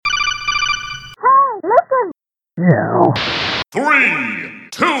Yeah. 3,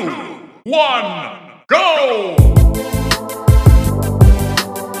 2, 1, go!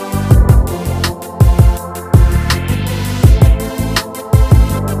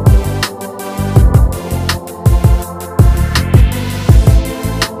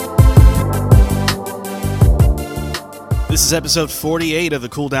 This is episode 48 of the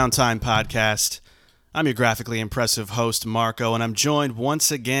Cool Down Time podcast. I'm your graphically impressive host, Marco, and I'm joined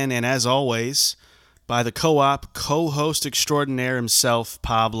once again, and as always, by the co-op co-host extraordinaire himself,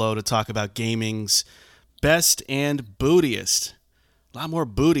 Pablo, to talk about gaming's best and bootiest. A lot more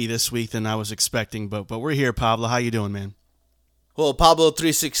booty this week than I was expecting, but we're here, Pablo. How you doing, man? Well,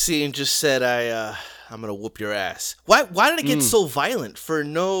 Pablo316 just said I'm gonna whoop your ass. Why did it get so violent for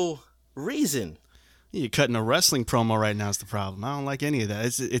no reason? You're cutting a wrestling promo right now is the problem. I don't like any of that.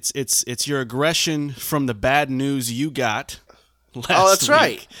 It's your aggression from the bad news you got last week. Oh, that's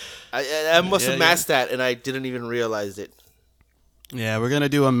right. I must have masked that, and I didn't even realize it. Yeah, we're going to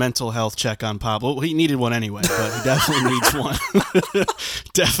do a mental health check on Pablo. Well, he needed one anyway, but he definitely needs one.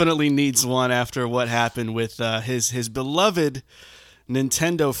 Definitely needs one after what happened with his beloved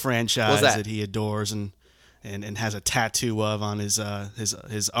Nintendo franchise that he adores and has a tattoo of on his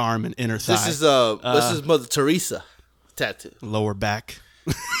arm and inner thigh. This is Mother Teresa tattoo. Lower back.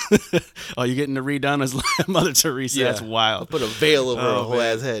 Oh, you're getting it redone as Mother Teresa? Yeah. That's wild. I'll put a veil over her whole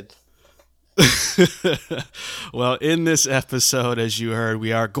ass head. Well, in this episode, as you heard,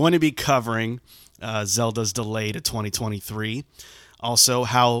 we are going to be covering Zelda's delay to 2023. Also,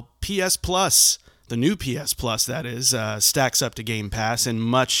 how PS Plus, the new PS Plus that is, stacks up to Game Pass, and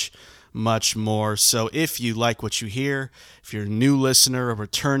much more. So if you like what you hear, if you're a new listener, a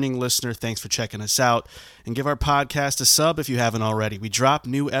returning listener, thanks for checking us out. And give our podcast a sub if you haven't already. We drop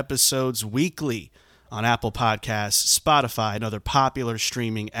new episodes weekly on Apple Podcasts, Spotify, and other popular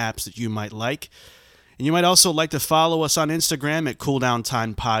streaming apps that you might like. And you might also like to follow us on Instagram at Cool Down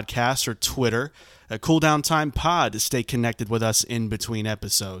Time Podcast or Twitter at Cool Down Time Pod to stay connected with us in between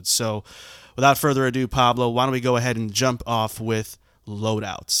episodes. So without further ado, Pablo, why don't we go ahead and jump off with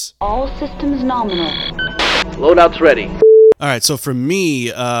loadouts. All systems nominal. Loadouts ready. All right, so for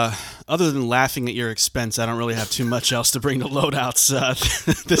me, other than laughing at your expense, I don't really have too much else to bring to loadouts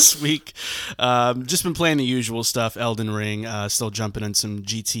this week. Just been playing the usual stuff, Elden Ring, still jumping in some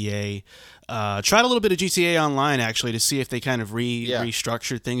GTA. Tried a little bit of GTA Online, actually, to see if they kind of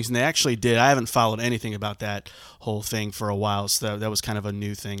restructured things, and they actually did. I haven't followed anything about that whole thing for a while, so that was kind of a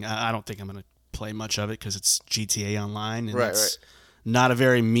new thing. I don't think I'm going to play much of it because it's GTA Online, and right. Not a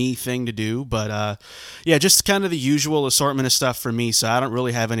very me thing to do, but yeah, just kind of the usual assortment of stuff for me, so I don't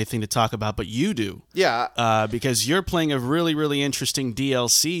really have anything to talk about, but you do. Yeah. Because you're playing a really, really interesting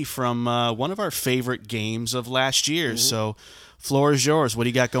DLC from one of our favorite games of last year, so floor is yours. What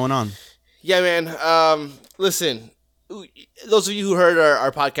do you got going on? Yeah, man. Listen, those of you who heard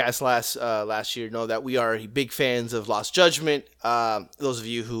our podcast last year know that we are big fans of Lost Judgment. Those of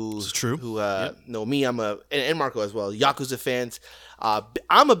you who know me, and Marco as well, Yakuza fans.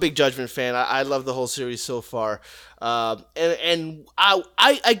 I'm a big Judgment fan. I love the whole series so far. And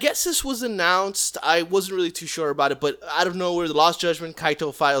I guess this was announced. I wasn't really too sure about it, but out of nowhere, the Lost Judgment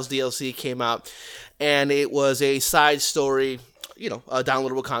Kaito Files DLC came out, and it was a side story,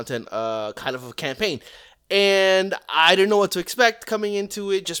 downloadable content, kind of a campaign. And I didn't know what to expect coming into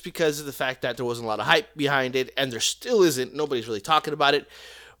it just because of the fact that there wasn't a lot of hype behind it, and there still isn't. Nobody's really talking about it.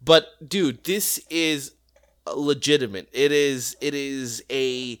 But, dude, this is legitimate. It's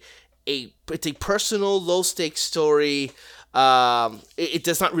a personal, low-stakes story.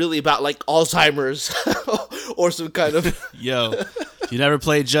 It's not really about, like, Alzheimer's or some kind of... Yo, if you never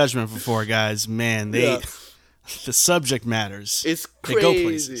played Judgment before, guys, man, the subject matters. It's crazy. They go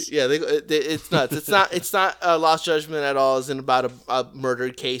places. Yeah, it's nuts. It's not Lost Judgment at all. It isn't about a murder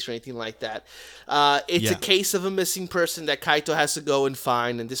case or anything like that. It's a case of a missing person that Kaito has to go and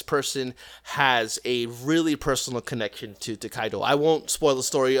find, and this person has a really personal connection to Kaito. I won't spoil the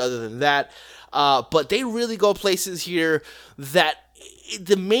story other than that, but they really go places here that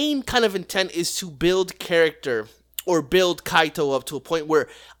the main kind of intent is to build character or build Kaito up to a point where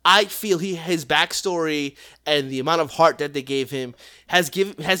I feel his backstory and the amount of heart that they gave him has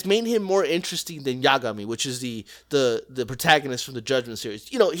made him more interesting than Yagami, which is the protagonist from the Judgment series.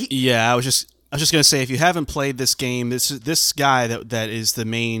 I was just gonna say, if you haven't played this game, this guy that is the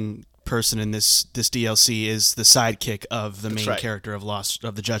main person in this DLC is the sidekick of the main character of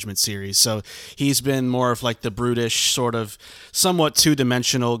the Judgment series. So he's been more of like the brutish, sort of somewhat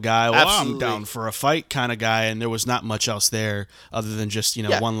two-dimensional guy. Well, I'm down for a fight kind of guy, and there was not much else there other than just,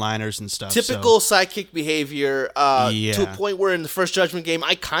 one-liners and stuff. Typical sidekick behavior to a point where in the first Judgment game,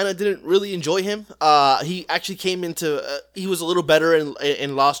 I kind of didn't really enjoy him. He actually came into... he was a little better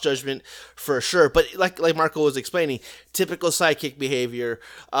in Lost Judgment for sure, but like Marco was explaining, typical sidekick behavior,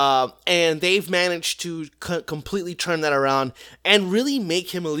 and they've managed to completely turn that around and really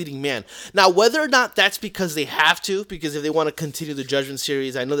make him a leading man. Now, whether or not that's because they have to, because if they want to continue the Judgment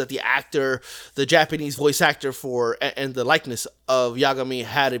series, I know that the actor, the Japanese voice actor for and the likeness of Yagami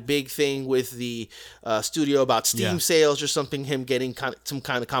had a big thing with the studio about Steam sales or something, him getting some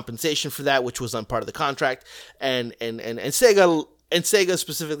kind of compensation for that, which was on part of the contract, and Sega. And Sega,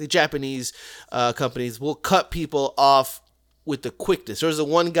 specifically Japanese companies, will cut people off with the quickness. There's the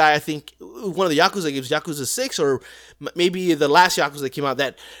one guy, I think, one of the Yakuza games, Yakuza 6, or maybe the last Yakuza that came out,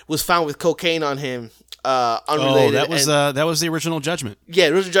 that was found with cocaine on him, unrelated. Oh, that was the original Judgment. Yeah,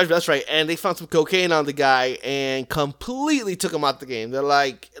 the original Judgment, that's right. And they found some cocaine on the guy and completely took him out the game. They're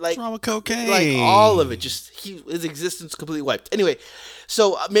like... What's wrong with cocaine? Like, all of it. Just, his existence completely wiped. Anyway,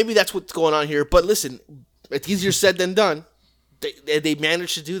 so maybe that's what's going on here. But listen, it's easier said than done. They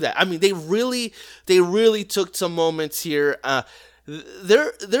managed to do that. I mean, they really took some moments here.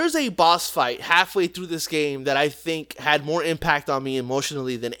 There's a boss fight halfway through this game that I think had more impact on me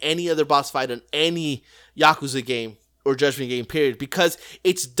emotionally than any other boss fight in any Yakuza game or Judgment game, period. Because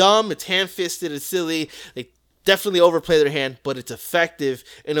it's dumb, it's ham-fisted, it's silly. They definitely overplay their hand, but it's effective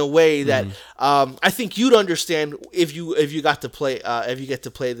in a way that I think you'd understand if you get to play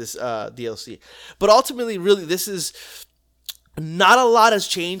this DLC. But ultimately, really, this is... Not a lot has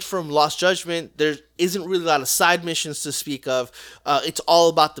changed from Lost Judgment. There isn't really a lot of side missions to speak of. It's all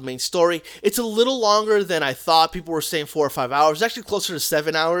about the main story. It's a little longer than I thought. People were saying 4 or 5 hours. It's actually closer to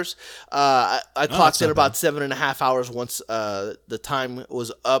 7 hours. I clocked in about 7.5 hours once the time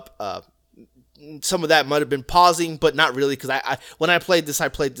was up. Some of that might have been pausing, but not really, because when I played this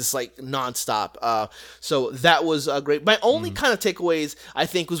like nonstop. So that was great. My only kind of takeaways, I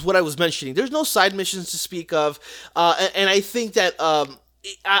think, was what I was mentioning. There's no side missions to speak of, and I think that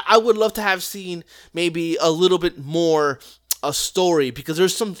I would love to have seen maybe a little bit more a story, because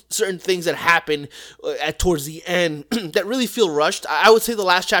there's some certain things that happen towards the end that really feel rushed. I would say the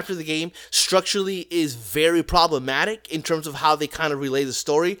last chapter of the game structurally is very problematic in terms of how they kind of relay the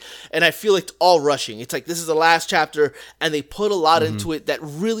story, and I feel like it's all rushing. It's like this is the last chapter, and they put a lot into it that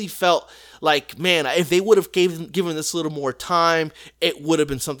really felt like, man, if they would have given this a little more time, it would have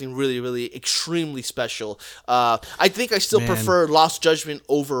been something really, really extremely special. I think I still prefer Lost Judgment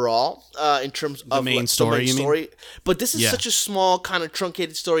overall in terms of the main story. But this is such a small, kind of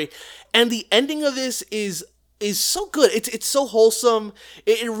truncated story, and the ending of this is so good. It's so wholesome.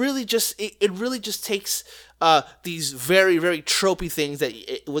 It really just takes these very, very tropey things that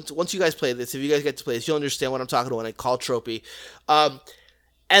once you guys play this, if you guys get to play this, you'll understand what I'm talking about when I call tropey.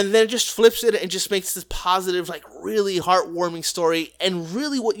 And then just flips it and just makes this positive, like, really heartwarming story. And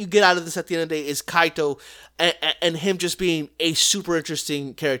really what you get out of this at the end of the day is Kaito and him just being a super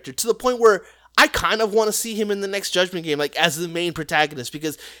interesting character, to the point where I kind of want to see him in the next Judgment game, like, as the main protagonist,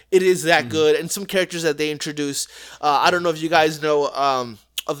 because it is that good. And some characters that they introduce, I don't know if you guys know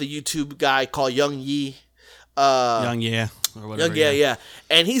of the YouTube guy called Young Yi. Or whatever, yeah.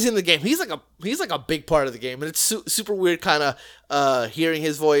 And he's in the game. He's like a big part of the game, and it's super weird, kind of hearing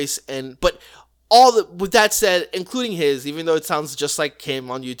his voice. But with that said, including his, even though it sounds just like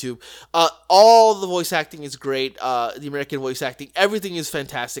him on YouTube, all the voice acting is great. The American voice acting, everything is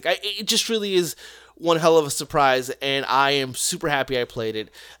fantastic. It just really is one hell of a surprise, and I am super happy I played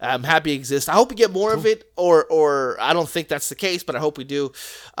it. I'm happy it exists. I hope we get more of it, or I don't think that's the case, but I hope we do.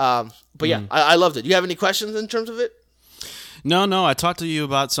 But yeah, I loved it. Do you have any questions in terms of it? No. I talked to you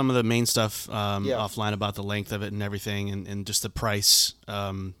about some of the main stuff offline, about the length of it and everything, and just the price,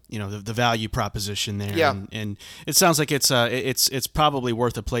 the value proposition there. Yeah. And it sounds like it's probably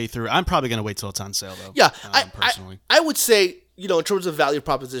worth a playthrough. I'm probably going to wait till it's on sale, though. Yeah, personally. I would say, in terms of value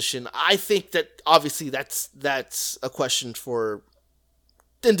proposition, I think that obviously that's a question for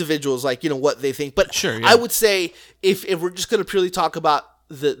individuals, like, what they think. But sure, yeah. I would say if we're just going to purely talk about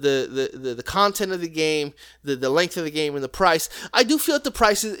the content of the game, the length of the game, and the price, I do feel that the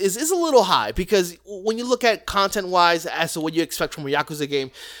price is a little high, because when you look at content wise as to what you expect from a Yakuza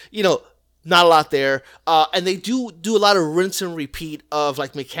game, not a lot there. And they do a lot of rinse and repeat of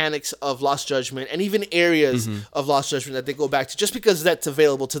like mechanics of Lost Judgment and even areas of Lost Judgment that they go back to just because that's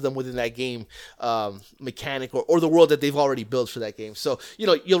available to them within that game mechanic or the world that they've already built for that game. So,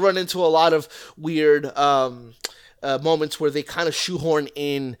 you'll run into a lot of weird moments where they kind of shoehorn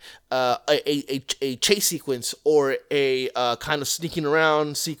in a chase sequence or a kind of sneaking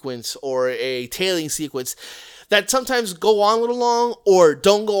around sequence or a tailing sequence that sometimes go on a little long or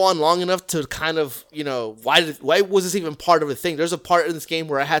don't go on long enough to kind of, why was this even part of a thing? There's a part in this game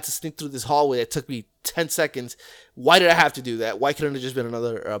where I had to sneak through this hallway that took me 10 seconds. Why did I have to do that? Why couldn't it have just been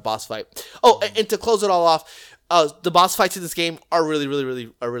another boss fight? Oh, and to close it all off, the boss fights in this game are really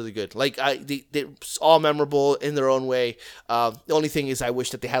good. Like they're all memorable in their own way. The only thing is, I wish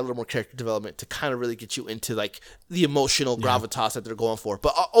that they had a little more character development to kind of really get you into like the emotional gravitas that they're going for.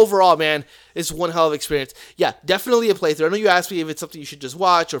 But overall, man, it's one hell of an experience. Yeah, definitely a playthrough. I know you asked me if it's something you should just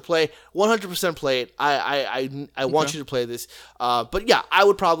watch or play. 100% play it. I want you to play this. But yeah, I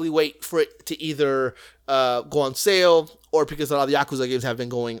would probably wait for it to either go on sale or because a lot of the Yakuza games have been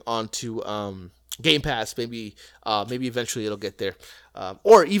going on to Game Pass, maybe eventually it'll get there,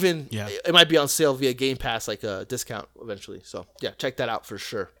 or even it might be on sale via Game Pass, like a discount eventually. So yeah, check that out for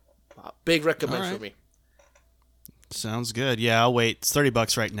sure. Big recommend for me. Sounds good. Yeah, I'll wait. It's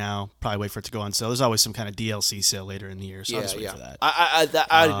 $30 right now. Probably wait for it to go on sale. There's always some kind of DLC sale later in the year, so I'll just wait for that.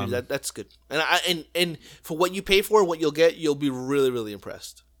 I agree. That's good. And for what you pay for, what you'll get, you'll be really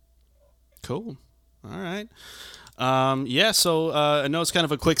impressed. Cool. All right. So I know it's kind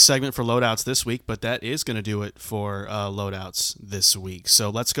of a quick segment for loadouts this week, but that is going to do it for loadouts this week. So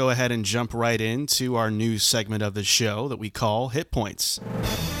let's go ahead and jump right into our new segment of the show that we call Hit Points.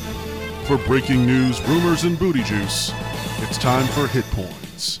 For breaking news, rumors, and booty juice, it's time for Hit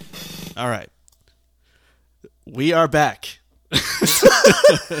Points. All right. We are back.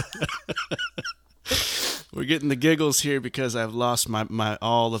 We're getting the giggles here because I've lost my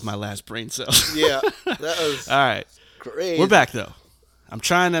all of my last brain cells. Yeah, that was all right. Crazy. We're back though. I'm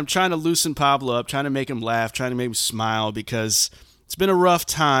trying to loosen Pablo up, trying to make him laugh, trying to make him smile because it's been a rough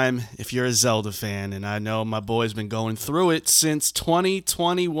time if you're a Zelda fan, and I know my boy's been going through it since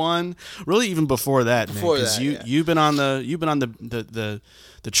 2021. Really, even before that, man. Because you've been on the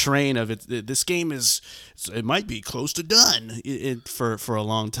train of it. This game it might be close to done for a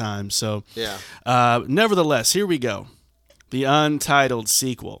long time. So yeah. Nevertheless, here we go. The untitled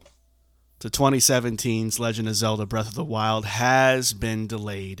sequel to 2017's Legend of Zelda: Breath of the Wild has been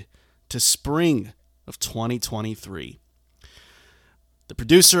delayed to spring of 2023. The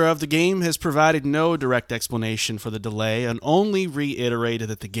producer of the game has provided no direct explanation for the delay and only reiterated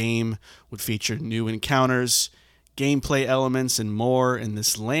that the game would feature new encounters, gameplay elements, and more in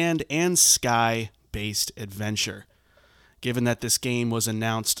this land and sky-based adventure. Given that this game was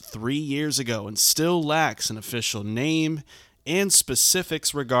announced 3 years ago and still lacks an official name and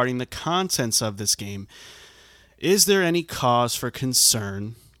specifics regarding the contents of this game, is there any cause for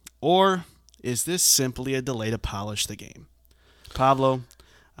concern, or is this simply a delay to polish the game? Pablo,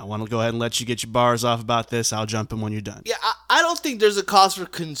 I want to go ahead and let you get your bars off about this. I'll jump in when you're done. Yeah, I don't think there's a cause for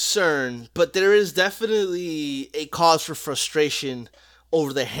concern, but there is definitely a cause for frustration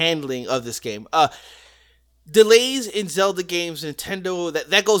over the handling of this game. Delays in Zelda games, Nintendo,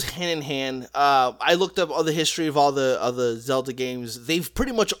 that goes hand in hand. I looked up all the history of all the Zelda games. They've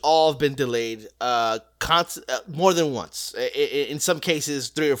pretty much all been delayed more than once. In some cases,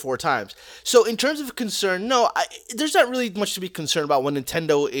 3 or 4 times. So in terms of concern, no, there's not really much to be concerned about when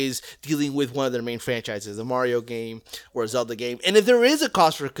Nintendo is dealing with one of their main franchises, a Mario game or a Zelda game. And if there is a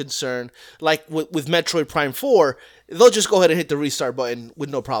cause for concern, like with Metroid Prime 4, they'll just go ahead and hit the restart button with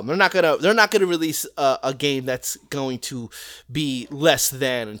no problem. They're not gonna release a game that's going to be less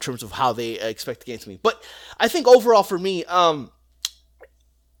than in terms of how they expect the game to be. But I think overall for me,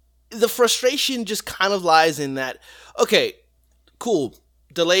 the frustration just kind of lies in that, okay, cool,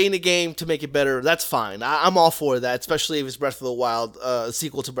 delaying the game to make it better, that's fine. I'm all for that, especially if it's Breath of the Wild, a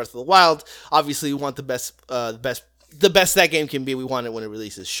sequel to Breath of the Wild. Obviously, we want the best that game can be. We want it when it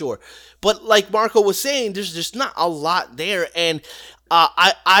releases, sure. But like Marco was saying, there's just not a lot there, and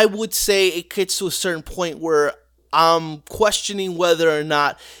I would say it gets to a certain point where I'm questioning whether or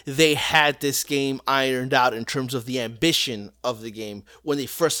not they had this game ironed out in terms of the ambition of the game when they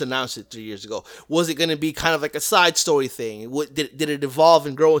first announced it 3 years ago. Was it going to be kind of like a side story thing? Did it evolve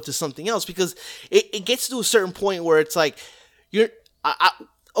and grow into something else? Because it gets to a certain point where it's like,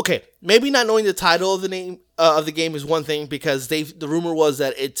 okay, maybe not knowing the title of the of the game is one thing, because the rumor was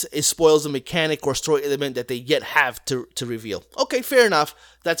that it spoils a mechanic or story element that they yet have to reveal. Okay, fair enough.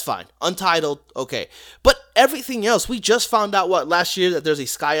 That's fine. Untitled, okay. But everything else, we just found out last year that there's a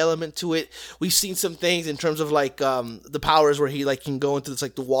sky element to it. We've seen some things in terms of like the powers where he like can go into this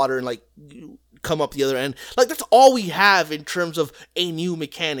like the water and like come up the other end. Like that's all we have in terms of a new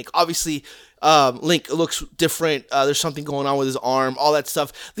mechanic. Obviously, Link looks different. There's something going on with his arm, all that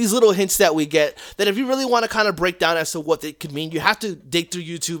stuff. These little hints that we get that if you really want to kind of break down as to what it could mean, you have to dig through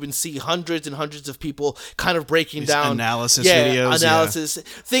YouTube and see hundreds and hundreds of people kind of breaking down videos.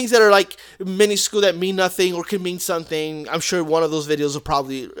 Things that are like minuscule that mean nothing or can mean something. I'm sure one of those videos will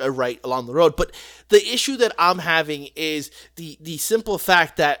probably right along the road. But the issue that I'm having is the simple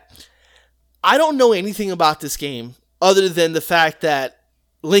fact that I don't know anything about this game other than the fact that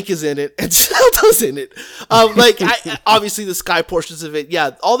Link is in it and Zelda's in it. Obviously the sky portions of it,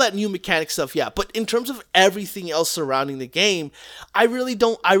 yeah, all that new mechanic stuff, yeah. But in terms of everything else surrounding the game, I really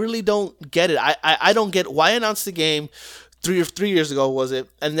don't get it. I don't get why announce the game 3 years ago, was it,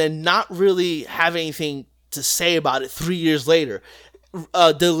 and then not really have anything to say about it 3 years later.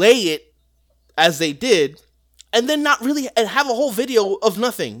 Delay it as they did, and then not really, and have a whole video of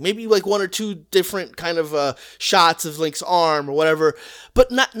nothing. Maybe like 1 or 2 different kind of shots of Link's arm or whatever.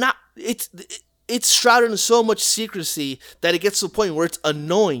 But not it's shrouded in so much secrecy that it gets to a point where it's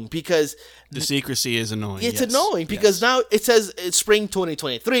annoying, because the secrecy is annoying. It's annoying because now it says it's spring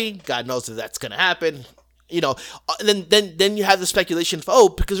 2023. God knows if that's gonna happen. You know, then you have the speculation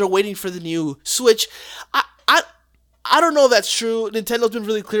of, because they're waiting for the new Switch. I don't know if that's true. Nintendo's been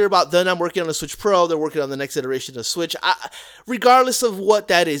really clear about them. I'm working on a Switch Pro. They're working on the next iteration of Switch. Regardless of what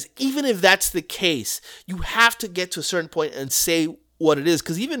that is, even if that's the case, you have to get to a certain point and say what it is.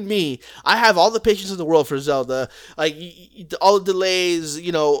 Because even me, I have all the patience in the world for Zelda. Like all the delays,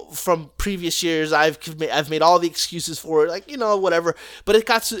 from previous years, I've made all the excuses for it. Like whatever. But it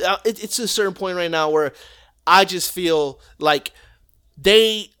got to it's to a certain point right now where I just feel like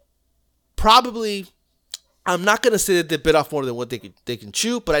they probably. I'm not going to say that they bit off more than what they can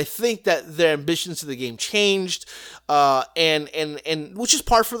chew, but I think that their ambitions to the game changed, and which is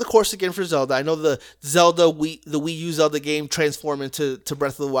par for the course again for Zelda. I know the Wii U Zelda game transformed into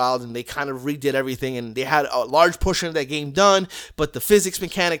Breath of the Wild, and they kind of redid everything, and they had a large portion of that game done, but the physics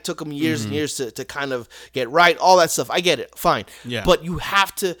mechanic took them years and years to kind of get right, all that stuff. I get it, fine. Yeah. But you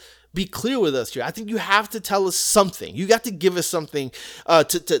have to be clear with us here. I think you have to tell us something. You got to give us something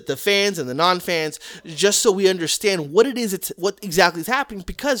to the fans and the non-fans, just so we understand what it is. What exactly is happening,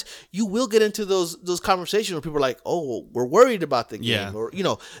 because you will get into those conversations where people are like, "Oh, we're worried about the game," or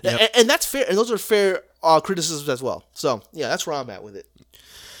Yep. and that's fair. And those are fair criticisms as well. So yeah, that's where I'm at with it.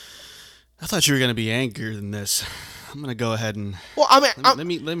 I thought you were going to be angrier than this. I'm going to go ahead and... Well, let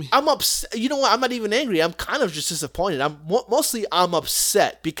me... I'm upset. You know what? I'm not even angry. I'm kind of just disappointed. I'm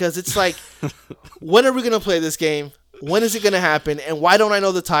upset, because it's like, when are we going to play this game? When is it going to happen? And why don't I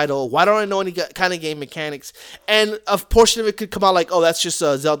know the title? Why don't I know any kind of game mechanics? And a portion of it could come out like, oh, that's just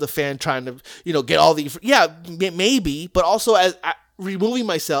a Zelda fan trying to, get all the... Yeah, maybe. But also, as removing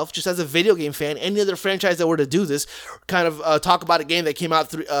myself just as a video game fan, any other franchise that were to do this, kind of talk about a game that came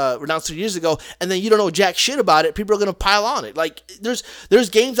out announced 3 years ago, and then you don't know jack shit about it, people are gonna pile on it. Like there's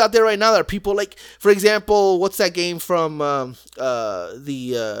games out there right now that are people like, for example, what's that game from the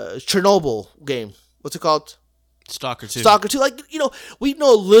Chernobyl game? What's it called? Stalker 2. Stalker 2. Like, we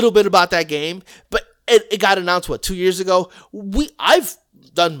know a little bit about that game, but it got announced 2 years ago. I've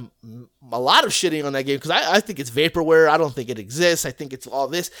done a lot of shitting on that game because I think it's vaporware. I don't think it exists. I think it's all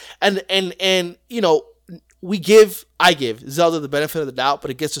this, and I give Zelda the benefit of the doubt,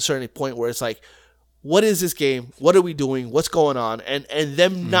 but it gets to a certain point where it's like, what is this game? What are we doing? What's going on? And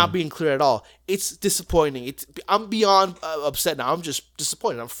them not being clear at all. It's disappointing. I'm beyond upset now. I'm just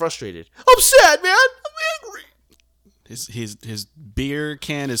disappointed. I'm frustrated. I'm sad, man. I'm angry. His beer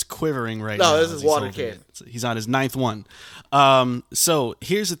can is quivering right now. No, this is water can. He's on his 9th one. So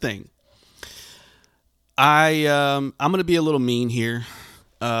here's the thing. I'm gonna be a little mean here.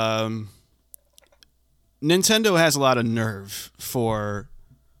 Nintendo has a lot of nerve for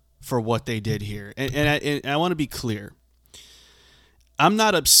what they did here, and I want to be clear. I'm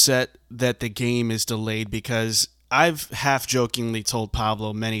not upset that the game is delayed, because I've half jokingly told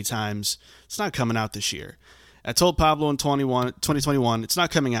Pablo many times it's not coming out this year. I told Pablo in 2021 it's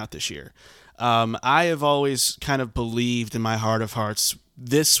not coming out this year. I have always kind of believed in my heart of hearts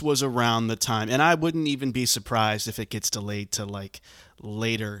this was around the time, and I wouldn't even be surprised if it gets delayed to like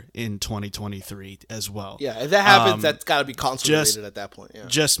later in 2023 as well. Yeah, if that happens, that's got to be console related at that point. Yeah.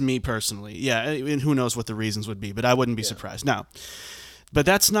 Just me personally. Yeah, and who knows what the reasons would be, but I wouldn't be surprised. Now, but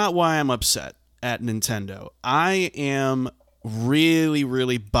that's not why I'm upset. at Nintendo. I am really,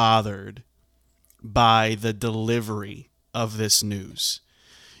 really bothered by the delivery of this news.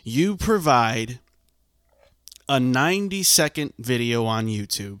 You provide a 90-second video on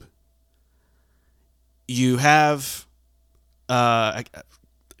YouTube. You have, sorry,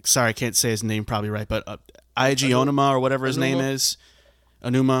 I can't say his name probably right, but Eiji Onuma or whatever his name is,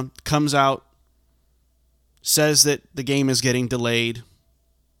 Onuma, comes out, says that the game is getting delayed,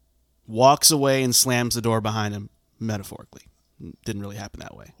 walks away and slams the door behind him, metaphorically. Didn't really happen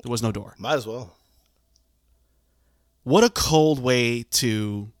that way. There was no door. Might as well. What a cold way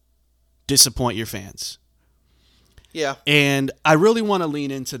to disappoint your fans. Yeah. And I really want to lean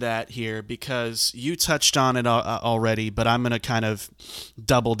into that here because you touched on it already, but I'm going to kind of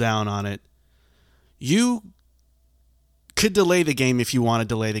double down on it. You could delay the game if you want to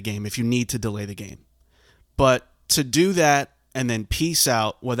delay the game, if you need to delay the game. But to do that and then peace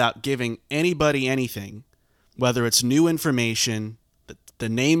out without giving anybody anything, whether it's new information, the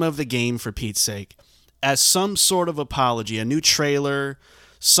name of the game for Pete's sake, as some sort of apology, a new trailer,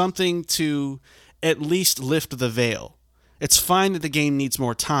 something to at least lift the veil. It's fine that the game needs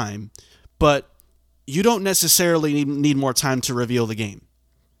more time, but you don't necessarily need more time to reveal the game.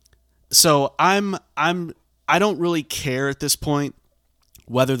 So I don't really care at this point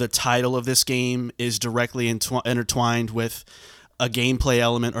whether the title of this game is directly intertwined with a gameplay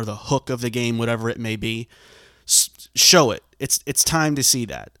element or the hook of the game, whatever it may be. Show it. It's time to see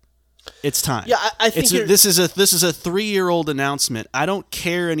that. It's time. Yeah, I think this is a 3-year-old announcement. I don't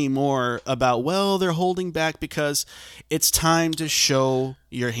care anymore about, well, they're holding back because it's time to show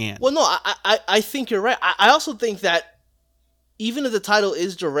your hand. Well, no, I think you're right. I also think that even if the title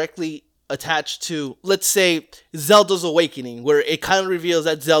is directly attached to, let's say, Zelda's Awakening, where it kind of reveals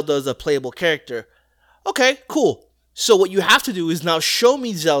that Zelda is a playable character. Okay, cool. So what you have to do is now show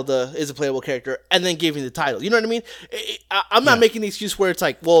me Zelda is a playable character and then give me the title. You know what I mean? I'm not making the excuse where it's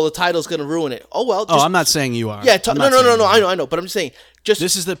like, well, the title's going to ruin it. Oh, well. I'm not saying you are. Yeah, no. I know. But I'm saying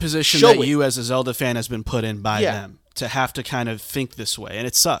this is the position that you as a Zelda fan has been put in by them to have to kind of think this way. And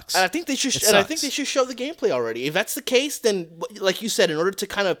it sucks. And I think they should show the gameplay already. If that's the case, then like you said, in order to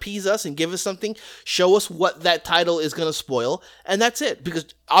kind of appease us and give us something, show us what that title is going to spoil. And that's it. Because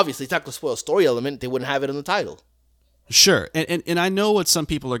obviously it's not going to spoil a story element. They wouldn't have it in the title. Sure, and I know what some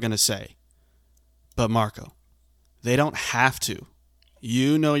people are going to say, but Marco, they don't have to.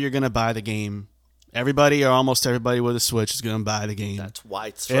 You know you're going to buy the game. Everybody or almost everybody with a Switch is going to buy the game. That's why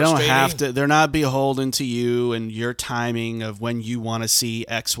it's frustrating. They don't have to. They're not beholden to you and your timing of when you want to see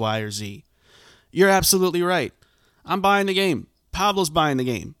X, Y, or Z. You're absolutely right. I'm buying the game. Pablo's buying the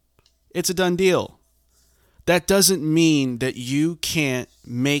game. It's a done deal. That doesn't mean that you can't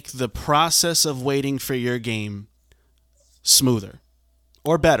make the process of waiting for your game smoother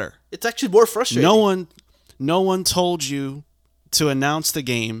or better. It's actually more frustrating. No one told you to announce the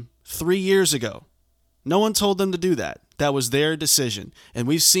game 3 years ago. No one told them to do that. That was their decision. And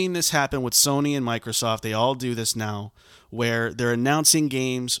we've seen this happen with Sony and Microsoft. They all do this now where they're announcing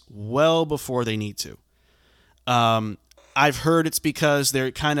games well before they need to. I've heard it's because they're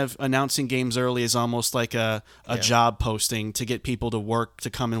kind of announcing games early as almost like a job posting to get people to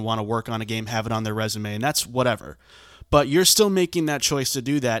come and want to work on a game, have it on their resume, and that's whatever. But you're still making that choice to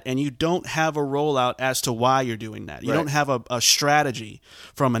do that, and you don't have a rollout as to why you're doing that. You don't have a strategy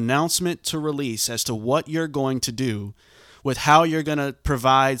from announcement to release as to what you're going to do with how you're going to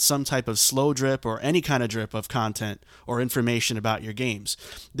provide some type of slow drip or any kind of drip of content or information about your games.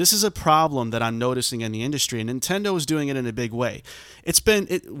 This is a problem that I'm noticing in the industry, and Nintendo is doing it in a big way.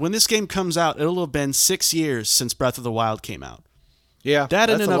 When this game comes out, it'll have been 6 years since Breath of the Wild came out. Yeah, that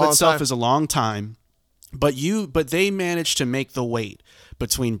in and of itself is a long time. But they managed to make the wait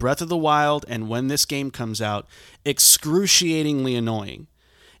between Breath of the Wild and when this game comes out excruciatingly annoying.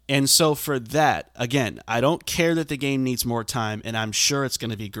 And so for that, again, I don't care that the game needs more time, and I'm sure it's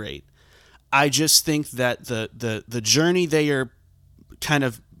going to be great. I just think that the journey they are kind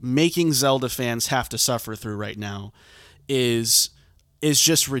of making Zelda fans have to suffer through right now is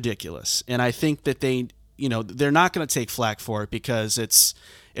just ridiculous. And I think that they're not going to take flack for it because it's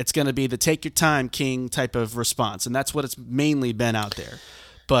going to be the take your time, king type of response. And that's what it's mainly been out there.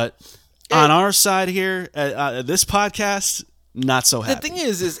 But on our side here, this podcast, not so happy. The thing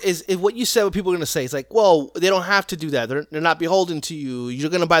is what you said, what people are going to say. It's like, well, they don't have to do that. They're not beholden to you. You're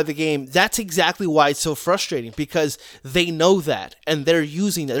going to buy the game. That's exactly why it's so frustrating, because they know that, and they're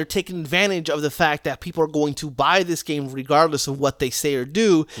using that. They're taking advantage of the fact that people are going to buy this game regardless of what they say or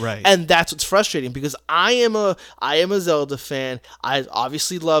do. Right. And that's what's frustrating, because I am a Zelda fan. I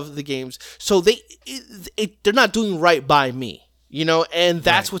obviously love the games. So they're not doing right by me. and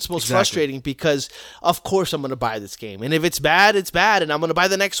that's what's most frustrating, because of course I'm going to buy this game, and if it's bad, it's bad, and I'm going to buy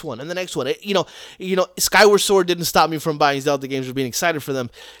the next one and the next one. Skyward Sword didn't stop me from buying Zelda games or being excited for them.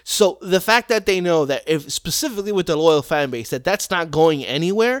 So the fact that they know that, if specifically with the loyal fan base, that's not going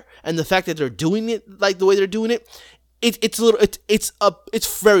anywhere, and the fact that they're doing it like the way they're doing it, it's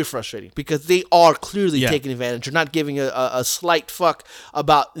very frustrating, because they are clearly taking advantage. They're not giving a slight fuck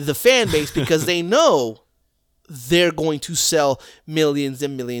about the fan base, because they know they're going to sell millions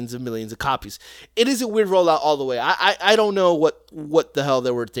and millions and millions of copies. It is a weird rollout all the way. I don't know what the hell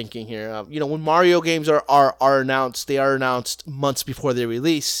they were thinking here. When Mario games are announced, they are announced months before they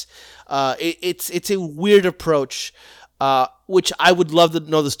release. It's a weird approach. Which I would love to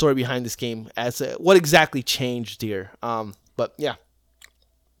know the story behind this game, what exactly changed here. But yeah.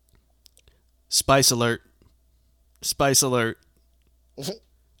 Spice alert.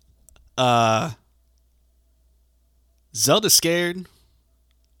 Zelda's scared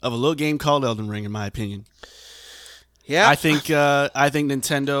of a little game called Elden Ring, in my opinion. Yeah. I think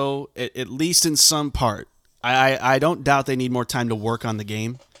Nintendo, at least in some part, I don't doubt they need more time to work on the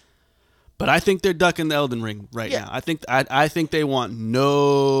game. But I think they're ducking the Elden Ring now. I think they want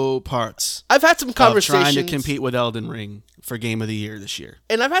no parts. I've had some conversations trying to compete with Elden Ring for Game of the Year this year.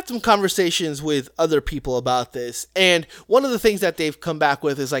 And I've had some conversations with other people about this. And one of the things that they've come back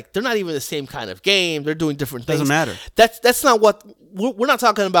with is like, they're not even the same kind of game. They're doing different things. Doesn't matter. That's not what we're not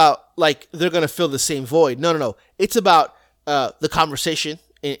talking about. Like, they're going to fill the same void. No. It's about the conversation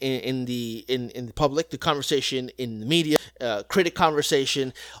in the public, the conversation in the media, critic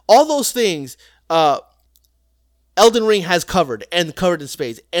conversation, all those things. Elden Ring has covered in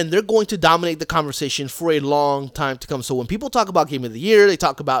spades, and they're going to dominate the conversation for a long time to come. So when people talk about Game of the Year, they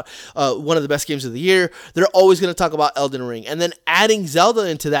talk about one of the best games of the year, they're always going to talk about Elden Ring. And then adding Zelda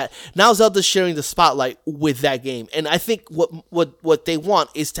into that, now Zelda's sharing the spotlight with that game. And I think what they want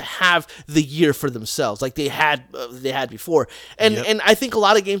is to have the year for themselves, like they had before. And I think a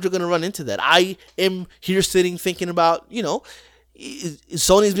lot of games are going to run into that. I am here sitting thinking about,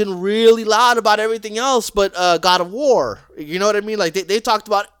 Sony's been really loud about everything else, but God of War, you know what I mean? Like they talked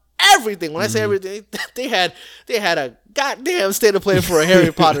about everything. When I say everything, they had a goddamn state of play for a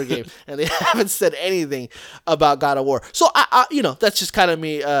Harry Potter game, and they haven't said anything about God of War. So I that's just kind of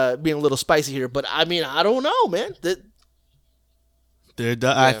me being a little spicy here. But I mean, I don't know, man.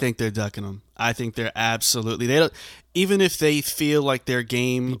 I think they're ducking them. I think they're absolutely. They don't, even if they feel like their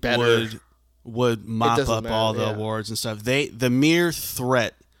game would mop up all the awards and stuff. The mere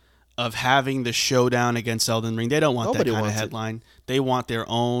threat of having the showdown against Elden Ring, they don't want that kind of headline. They want their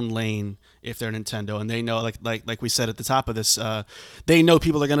own lane if they're Nintendo, and they know, like we said at the top of this, they know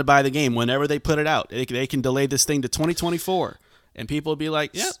people are going to buy the game whenever they put it out. They can delay this thing to 2024, and people will be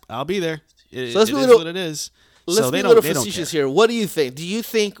like, "Yeah, I'll be there." So it is what it is. Let's be a little facetious here. What do you think? Do you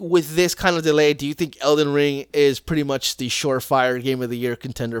think with this kind of delay, do you think Elden Ring is pretty much the surefire Game of the Year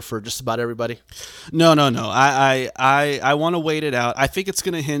contender for just about everybody? No. I want to wait it out. I think it's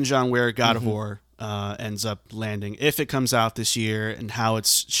going to hinge on where God of War ends up landing, if it comes out this year, and how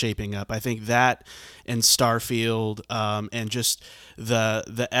it's shaping up. I think that and Starfield and just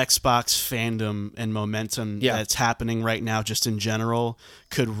the Xbox fandom and momentum that's happening right now just in general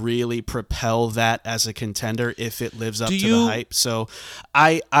could really propel that as a contender if it lives up to the hype. So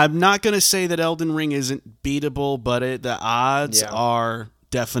I'm not going to say that Elden Ring isn't beatable, but the odds are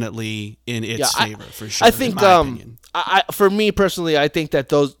definitely in its favor for sure. I think for me personally, I think that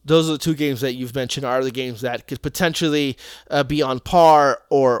those are the two games that you've mentioned are the games that could potentially be on par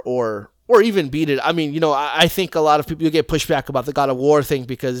or even beat it. I mean, I think a lot of people, you get pushback about the God of War thing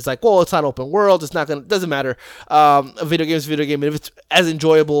because it's like, well, it's not open world. It's not going to, doesn't matter. A video game is a video game. And if it's as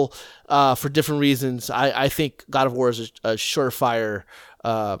enjoyable for different reasons, I think God of War is a surefire,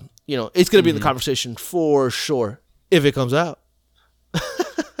 it's going to be in the conversation for sure if it comes out.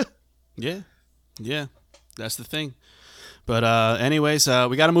 Yeah, that's the thing. But anyways,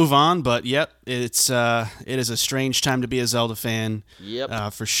 we got to move on. But it is a strange time to be a Zelda fan.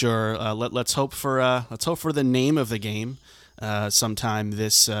 Yep, for sure. Let's hope for the name of the game sometime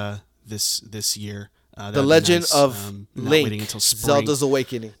this year. The Legend of Link, Zelda's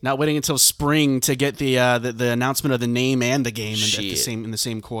Awakening. Not waiting until spring to get the announcement of the name and the game in the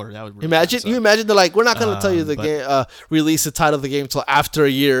same quarter. That would really imagine. You imagine they're like, we're not going to tell you the game, release the title of the game until after a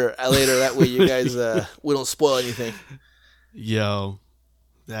year later. That way, you guys we don't spoil anything. Yo,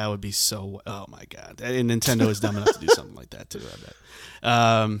 that would be so. Oh my god! And Nintendo is dumb enough to do something like that too. I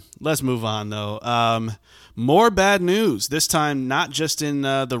bet. Let's move on though. More bad news. This time, not just in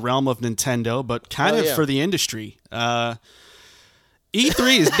the realm of Nintendo, but kind of for the industry. E3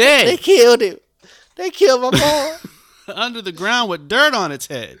 is dead. They killed him. They killed my boy. under the ground with dirt on its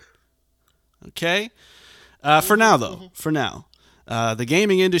head. Okay? For now, though. For now. The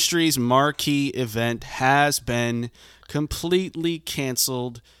gaming industry's marquee event has been completely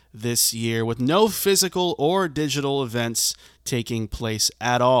canceled this year with no physical or digital events taking place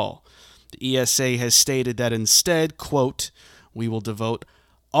at all. The ESA has stated that instead, quote, "We will devote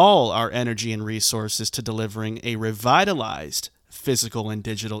all our energy and resources to delivering a revitalized physical and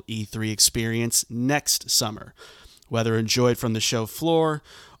digital E3 experience next summer. Whether enjoyed from the show floor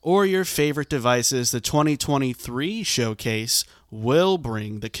or your favorite devices, the 2023 showcase will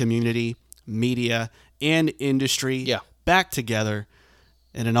bring the community, media, and industry back together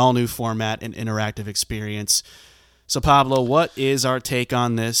in an all-new format and interactive experience." So, Pablo, what is our take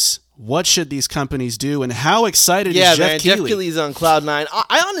on this? What should these companies do, and how excited is Jeff Keighley? Jeff Keighley's on cloud nine.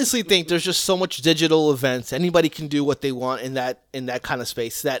 I honestly think there's just so much digital events. Anybody can do what they want in that kind of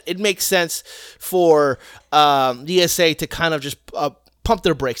space that it makes sense for the ESA to kind of just pump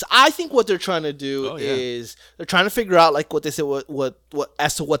their brakes. I think what they're trying to do is they're trying to figure out, like what they said, what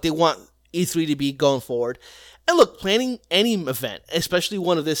as to what they want E3 to be going forward. And look, planning any event, especially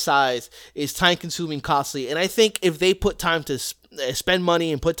one of this size, is time-consuming, costly. And I think if they put time to spend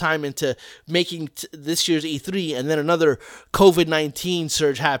money and put time into making this year's E3, and then another COVID-19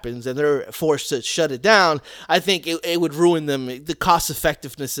 surge happens and they're forced to shut it down, I think it would ruin them, the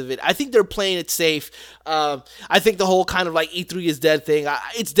cost-effectiveness of it. I think they're playing it safe. I think the whole kind of like E3 is dead thing,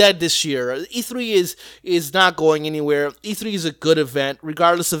 it's dead this year. E3 is not going anywhere. E3 is a good event,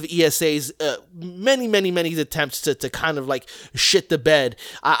 regardless of ESA's many attempts to kind of like shit the bed.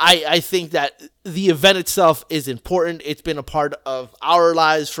 I think that the event itself is important. It's been a part of our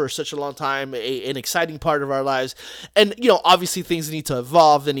lives for such a long time, an exciting part of our lives. And, obviously things need to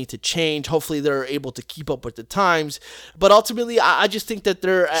evolve, they need to change. Hopefully they're able to keep up with the times. But ultimately, I just think that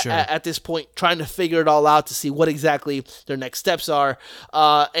they're at this point trying to figure it all out to see what exactly their next steps are.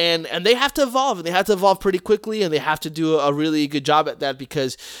 And they have to evolve, and they have to evolve pretty quickly, and they have to do a really good job at that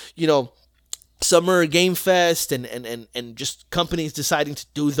because, Summer Game Fest and just companies deciding to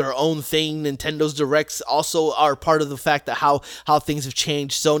do their own thing. Nintendo's Directs also are part of the fact that how things have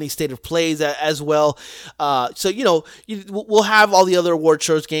changed. Sony State of Plays as well. So we'll have all the other award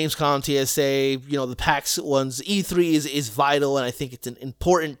shows, Gamescom, TSA, the PAX ones. E3 is vital, and I think it's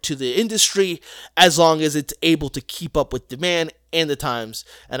important to the industry as long as it's able to keep up with demand and the times.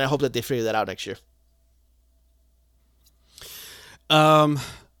 And I hope that they figure that out next year.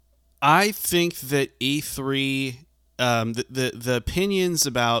 I think that E3, the opinions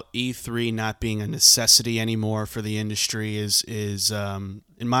about E3 not being a necessity anymore for the industry is in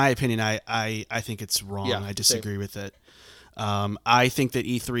my opinion, I think it's wrong. Yeah, I disagree with it. I think that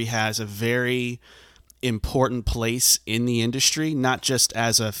E3 has a very important place in the industry, not just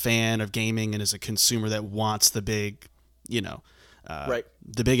as a fan of gaming and as a consumer that wants the big,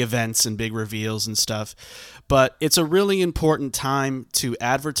 the big events and big reveals and stuff. But it's a really important time to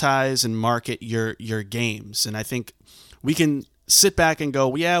advertise and market your games. And I think we can sit back and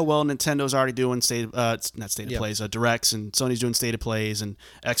go, yeah, well, Nintendo's already doing plays, directs, and Sony's doing state of plays, and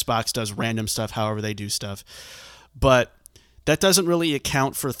Xbox does random stuff, however they do stuff. But that doesn't really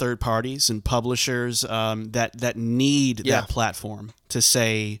account for third parties and publishers that need that platform to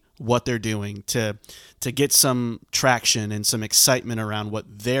say what they're doing, to get some traction and some excitement around what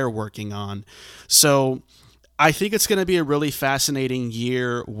they're working on. So I think it's going to be a really fascinating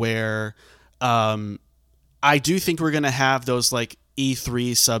year where I do think we're going to have those like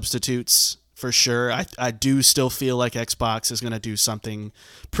E3 substitutes for sure. I do still feel like Xbox is going to do something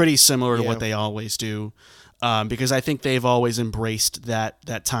pretty similar to what they always do. Because I think they've always embraced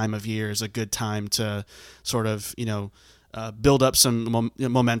that time of year as a good time to sort of, build up some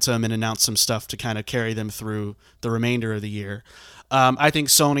momentum and announce some stuff to kind of carry them through the remainder of the year. I think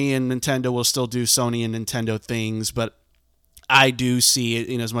Sony and Nintendo will still do Sony and Nintendo things, but I do see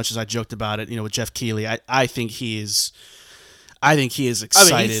it, as much as I joked about it, with Jeff Keighley, I think he is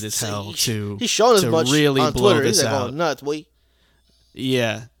excited as hell to he's showing as much really on blow Twitter. this He's out. Going nuts, boy.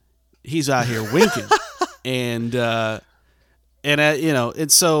 Yeah, he's out here winking, and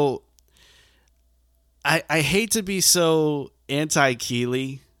so I hate to be so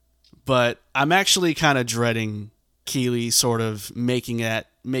anti-Keighley, but I'm actually kind of dreading Keighley sort of making it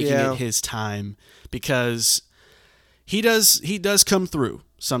his time, because he does come through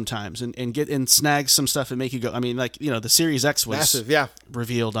sometimes and snag some stuff and make you go. I mean, like, the Series X was massive,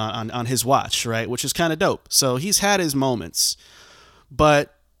 revealed on his watch, right? Which is kind of dope. So he's had his moments,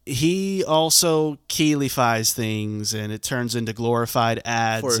 but he also Keighley-fies things, and it turns into glorified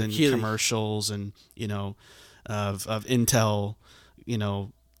ads and commercials and, of Intel,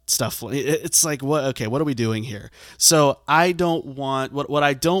 stuff. It's like, what are we doing here? So I don't want what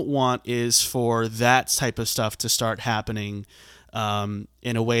I don't want is for that type of stuff to start happening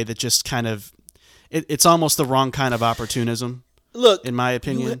in a way that just kind of it's almost the wrong kind of opportunism. Look, in my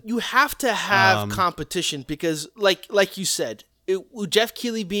opinion, you have to have competition because, like you said, Jeff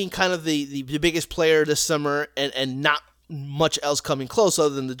Keighley being kind of the biggest player this summer and not much else coming close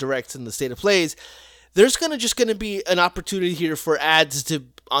other than the directs and the state of plays. There's just gonna be an opportunity here for ads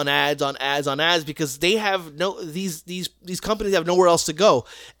on ads because they have these companies have nowhere else to go,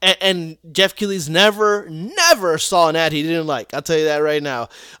 and Jeff Keighley's never saw an ad he didn't like. I'll tell you that right now.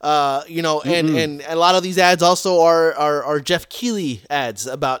 And a lot of these ads also are Jeff Keighley ads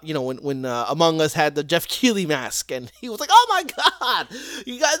about when Among Us had the Jeff Keighley mask and he was like, oh my god,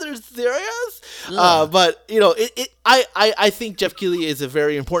 you guys are serious. But I think Jeff Keighley is a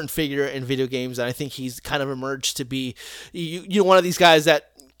very important figure in video games, and I think he's kind of emerged to be one of these guys that,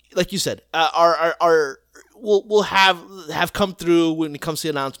 like you said, will have come through when it comes to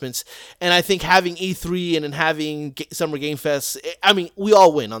announcements. And I think having E3 and then having Summer Game Fest, I mean, we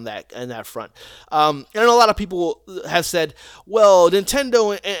all win on that front. And I know a lot of people have said, well,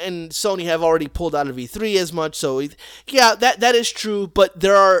 Nintendo and Sony have already pulled out of E3 as much. So yeah, that is true. But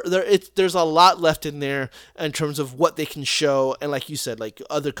there's a lot left in there in terms of what they can show. And like you said, like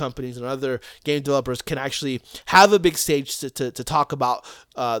other companies and other game developers can actually have a big stage to talk about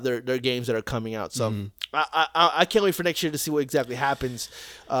their games that are coming out. So I can't wait for next year to see what exactly happens.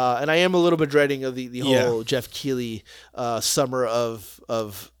 And I am a little bit dreading of the whole Jeff Keighley summer of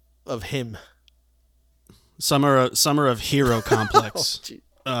him. Summer of hero complex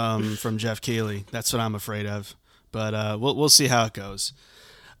from Jeff Keighley. That's what I'm afraid of. But we'll see how it goes.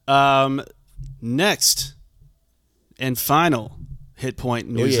 Next and final Hit Point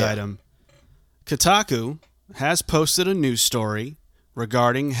news item. Kotaku has posted a news story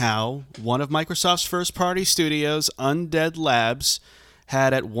regarding how one of Microsoft's first-party studios, Undead Labs,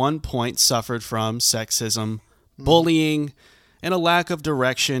 had at one point suffered from sexism, bullying, and a lack of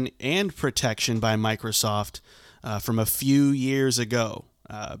direction and protection by Microsoft from a few years ago.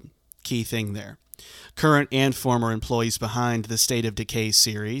 Key thing there. Current and former employees behind the State of Decay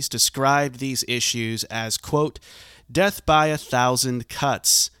series described these issues as, quote, death by 1,000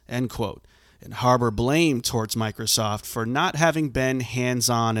 cuts, end quote, and harbor blame towards Microsoft for not having been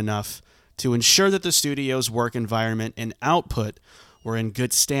hands-on enough to ensure that the studio's work environment and output were in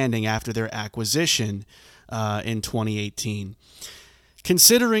good standing after their acquisition in 2018.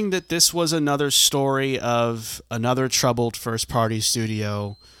 Considering that this was another story of another troubled first-party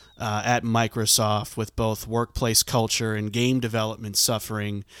studio at Microsoft with both workplace culture and game development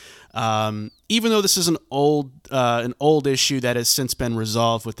suffering, even though this is an old issue that has since been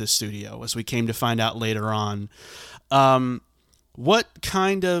resolved with the studio, as we came to find out later on. What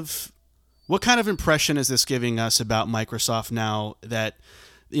kind of impression is this giving us about Microsoft now that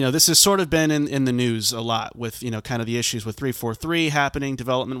this has sort of been in the news a lot with kind of the issues with 343 happening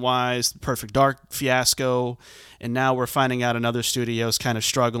development wise, the Perfect Dark fiasco, and now we're finding out another studio's kind of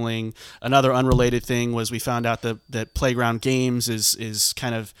struggling. Another unrelated thing was we found out that Playground Games is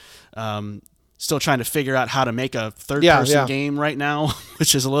kind of still trying to figure out how to make a third-person game right now,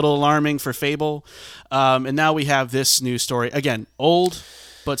 which is a little alarming for Fable. And now we have this news story. Again, old,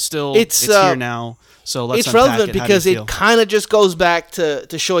 but still it's here now. So let's it's relevant because it kind of just goes back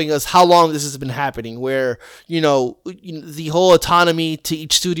to showing us how long this has been happening, where the whole autonomy to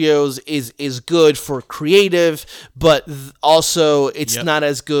each studios is good for creative, but also it's not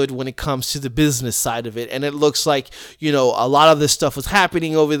as good when it comes to the business side of it. And it looks like a lot of this stuff was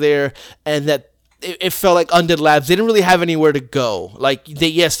happening over there, and that it felt like Undead Labs didn't really have anywhere to go. Like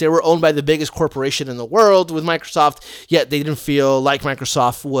they were owned by the biggest corporation in the world with Microsoft, yet they didn't feel like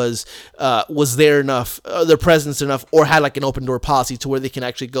Microsoft was there enough, their presence enough, or had like an open door policy to where they can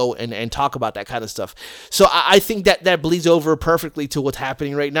actually go and talk about that kind of stuff. So I think that bleeds over perfectly to what's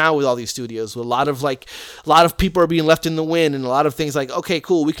happening right now with all these studios. A lot of people are being left in the wind, and a lot of things like, okay,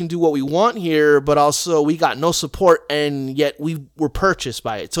 cool, we can do what we want here, but also we got no support, and yet we were purchased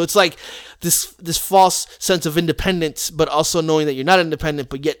by it. So it's like this false sense of independence, but also knowing that you're not independent,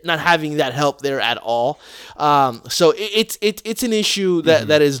 but yet not having that help there at all. So it's an issue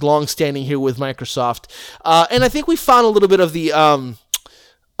that is long standing here with Microsoft, and I think we found a little bit of the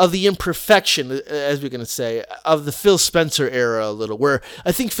of the imperfection, as we're going to say, of the Phil Spencer era a little, where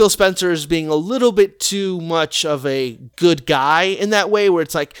I think Phil Spencer is being a little bit too much of a good guy in that way, where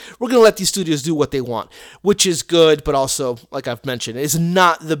it's like, we're going to let these studios do what they want, which is good, but also, like I've mentioned, is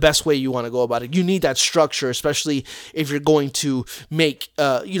not the best way you want to go about it. You need that structure, especially if you're going to make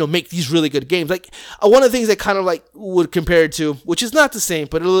these really good games. Like, one of the things that kind of like would compare it to, which is not the same,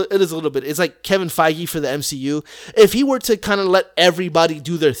 but it is a little bit, it's like Kevin Feige for the MCU. If he were to kind of let everybody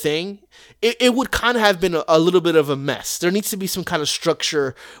do their thing, it would kind of have been a little bit of a mess. There needs to be some kind of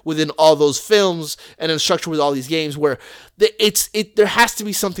structure within all those films and a structure with all these games where there has to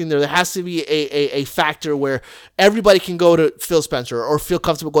be something there. There has to be a factor where everybody can go to Phil Spencer or feel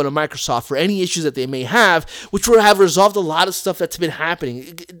comfortable going to Microsoft for any issues that they may have, which would have resolved a lot of stuff that's been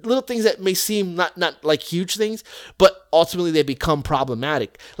happening. Little things that may seem not like huge things, but ultimately they become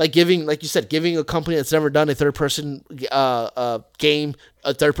problematic. Like giving a company that's never done a third-person game,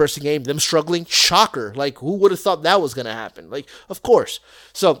 a third-person game, them struggling, shocker. Like, who would have thought that was going to happen? Like, of course.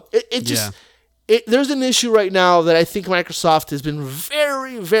 So there's an issue right now that I think Microsoft has been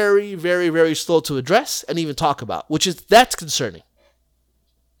very, very, very, very slow to address and even talk about, that's concerning.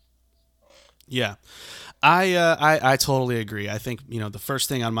 Yeah. I totally agree. I think, the first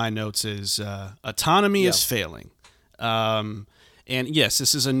thing on my notes is autonomy is failing. And yes,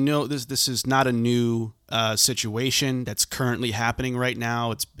 this is not a new situation that's currently happening right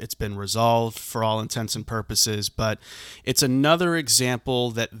now. It's been resolved for all intents and purposes, but it's another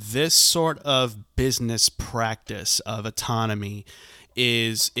example that this sort of business practice of autonomy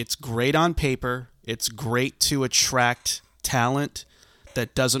it's great on paper. It's great to attract talent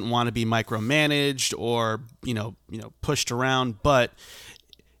that doesn't want to be micromanaged or pushed around, but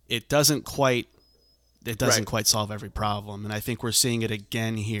it doesn't quite solve every problem, and I think we're seeing it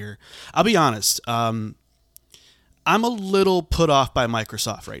again here. I'll be honest, I'm a little put off by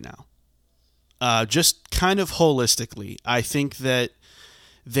Microsoft right now. Just kind of holistically, I think that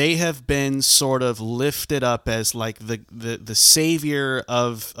they have been sort of lifted up as like the savior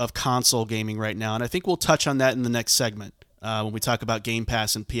of console gaming right now, and I think we'll touch on that in the next segment when we talk about Game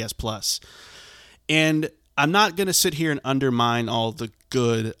Pass and PS Plus. And I'm not going to sit here and undermine all the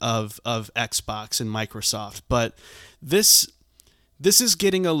good of Xbox and Microsoft, but this is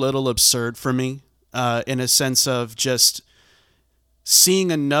getting a little absurd for me in a sense of just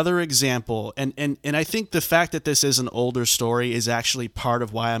seeing another example. And I think the fact that this is an older story is actually part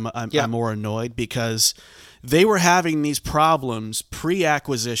of why I'm more annoyed, because they were having these problems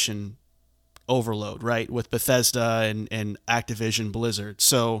pre-acquisition overload, right, with Bethesda and Activision Blizzard.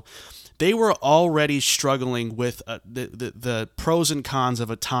 So they were already struggling with the pros and cons of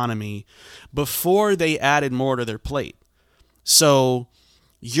autonomy before they added more to their plate. So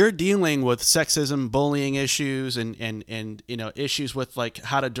you're dealing with sexism, bullying issues, and issues with like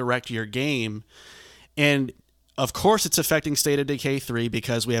how to direct your game, and of course it's affecting State of Decay 3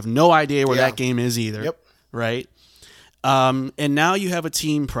 because we have no idea where that game is either. Yep. Right. And now you have a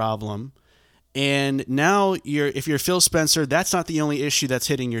team problem. And now if you're Phil Spencer, that's not the only issue that's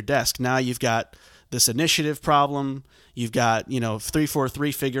hitting your desk. Now you've got this initiative problem. You've got,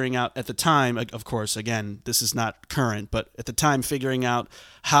 343 figuring out at the time, of course, again, this is not current, but at the time figuring out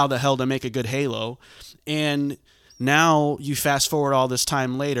how the hell to make a good Halo. And now you fast forward all this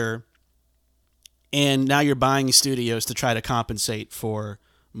time later, and now you're buying studios to try to compensate for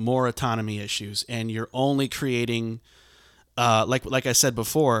more autonomy issues. And you're only creating... like I said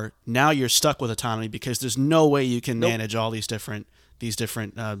before, now you're stuck with autonomy because there's no way you can manage all these different.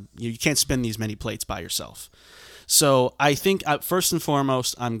 You can't spin these many plates by yourself. So I think first and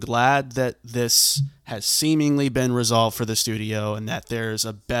foremost, I'm glad that this has seemingly been resolved for the studio and that there's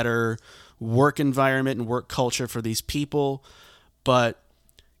a better work environment and work culture for these people. But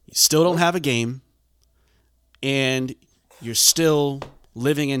you still don't have a game, and you're still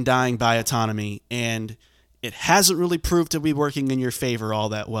living and dying by autonomy, and it hasn't really proved to be working in your favor all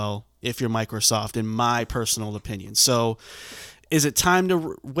that well if you're Microsoft, in my personal opinion. So is it time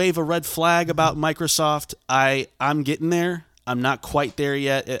to wave a red flag about Microsoft? I'm getting there. I'm not quite there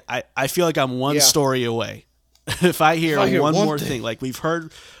yet. I feel like I'm one story away. If I hear one more thing, like we've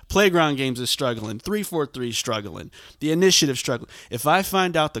heard Playground Games is struggling, 343 is struggling, the Initiative struggling. If I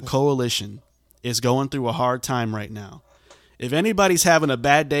find out the Coalition is going through a hard time right now, if anybody's having a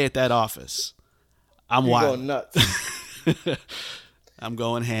bad day at that office... You're going nuts. I'm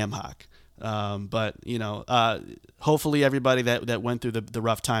going ham hock. But hopefully everybody that went through the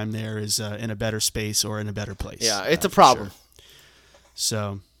rough time there is in a better space or in a better place. Yeah, it's a problem. Sure.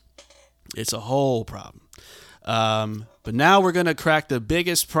 So it's a whole problem. But now we're going to crack the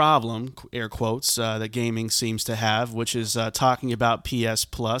biggest problem, air quotes, that gaming seems to have, which is talking about PS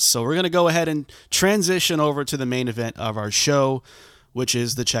Plus. So we're going to go ahead and transition over to the main event of our show, which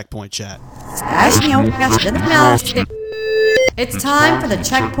is the Checkpoint Chat. It's time for the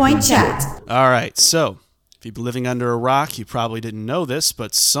Checkpoint Chat. All right, so if you've been living under a rock, you probably didn't know this,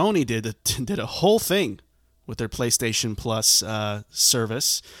 but Sony did a whole thing with their PlayStation Plus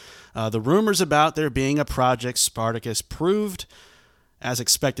service. The rumors about there being a Project Spartacus proved as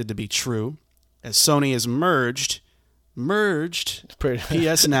expected to be true, as Sony has merged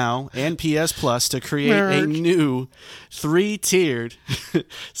PS Now and PS Plus to create a new three-tiered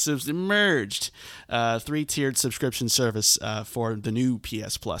subscription service for the new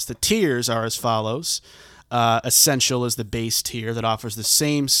PS Plus. The tiers are as follows. Essential is the base tier that offers the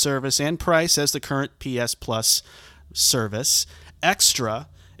same service and price as the current PS Plus service. Extra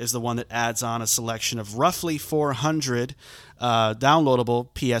is the one that adds on a selection of roughly 400 downloadable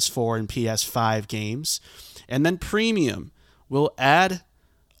PS4 and PS5 games. And then Premium will add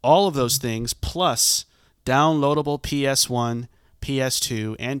all of those things plus downloadable PS1,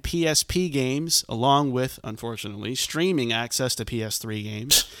 PS2, and PSP games, along with, unfortunately, streaming access to PS3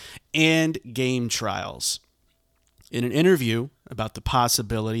 games and game trials. In an interview about the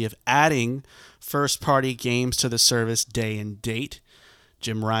possibility of adding first-party games to the service day and date,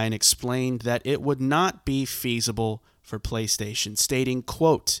 Jim Ryan explained that it would not be feasible for PlayStation, stating,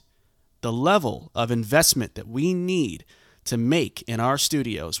 quote, "The level of investment that we need to make in our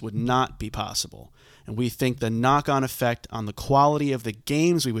studios would not be possible. And we think the knock-on effect on the quality of the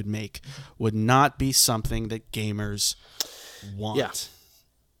games we would make would not be something that gamers want." Yeah.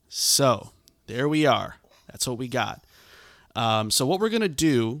 So, there we are. That's what we got. So what we're going to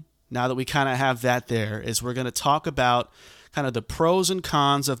do, now that we kind of have that there, is we're going to talk about kind of the pros and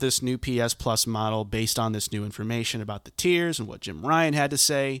cons of this new PS Plus model based on this new information about the tiers and what Jim Ryan had to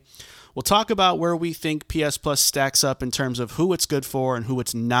say. We'll talk about where we think PS Plus stacks up in terms of who it's good for and who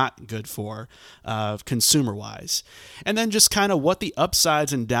it's not good for, consumer-wise. And then just kind of what the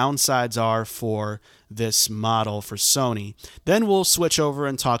upsides and downsides are for this model for Sony. Then we'll switch over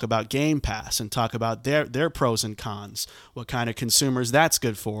and talk about Game Pass and talk about their pros and cons, what kind of consumers that's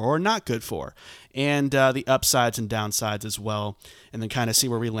good for or not good for, and the upsides and downsides as well, and then kind of see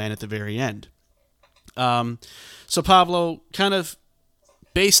where we land at the very end. So Pablo, kind of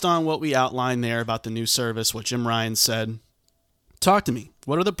based on what we outlined there about the new service, what Jim Ryan said, talk to me.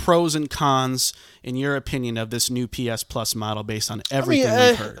 What are the pros and cons, in your opinion, of this new PS Plus model based on everything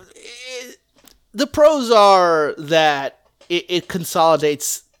we've heard? The pros are that it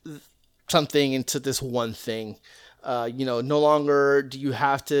consolidates something into this one thing. No longer do you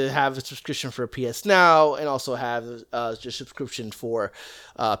have to have a subscription for PS Now and also have your subscription for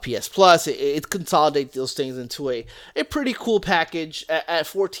PS Plus. It consolidates those things into a pretty cool package at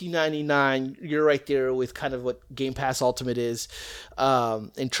 $14.99. You're right there with kind of what Game Pass Ultimate is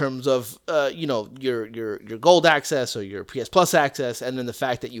in terms of your gold access or your PS Plus access, and then the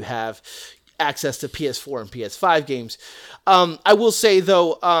fact that you have access to PS4 and PS5 games. I will say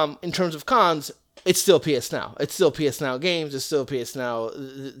though, in terms of cons, it's still PS Now. It's still PS Now games. It's still PS Now.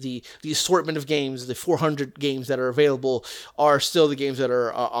 The assortment of games, the 400 games that are available, are still the games that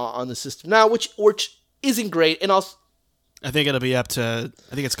are on the system now, which isn't great. And also, I think it'll be up to.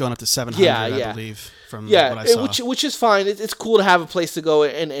 I think it's going up to 700. I believe from what I saw. Which is fine. It's cool to have a place to go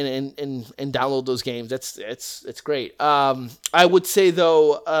and download those games. That's great. I would say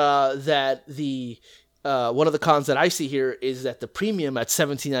though that the one of the cons that I see here is that the premium at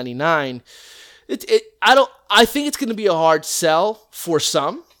 $17.99. I think it's going to be a hard sell for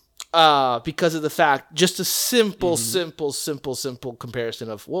some because of the fact, just a simple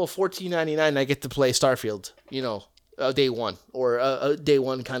comparison of, well, $14.99 I get to play Starfield, day one, or a day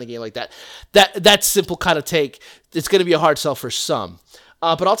one kind of game like that. That simple kind of take, it's going to be a hard sell for some.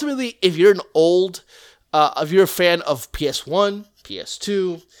 But ultimately, if you're if you're a fan of PS1,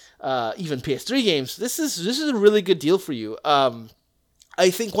 PS2, even PS3 games, this is a really good deal for you. I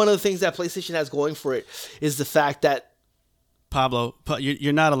think one of the things that PlayStation has going for it is the fact that Pablo,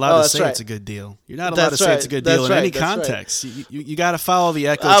 you're not allowed to say it's a good deal. You're not allowed to say it's a good deal in any context. Right. You got to follow the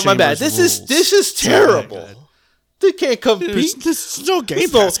echo chambers. My bad. This is terrible. They can't compete. There's no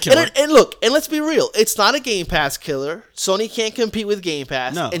Game Pass killer. And look, and let's be real. It's not a Game Pass killer. Sony can't compete with Game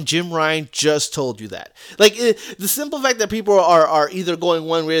Pass. No. And Jim Ryan just told you that. Like, the simple fact that people are either going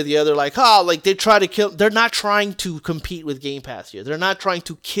one way or the other, they try to kill. They're not trying to compete with Game Pass here. They're not trying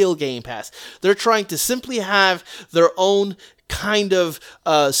to kill Game Pass. They're trying to simply have their own kind of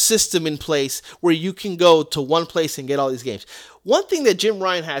system in place where you can go to one place and get all these games. one thing that Jim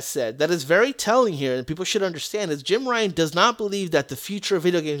Ryan has said that is very telling here, and people should understand, is Jim Ryan does not believe that the future of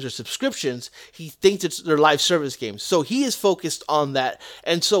video games are subscriptions. He thinks it's their live service games. So he is focused on that.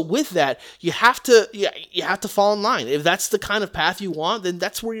 And so with that, you have to fall in line. If that's the kind of path you want, then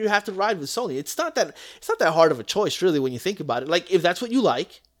that's where you have to ride with Sony. It's not that hard of a choice, really, when you think about it. Like, if that's what you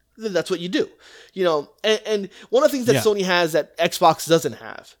like, then that's what you do. And one of the things that Sony has that Xbox doesn't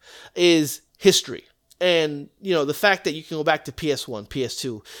have is history. And, the fact that you can go back to PS1,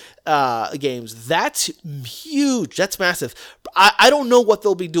 PS2 games, that's huge. That's massive. I don't know what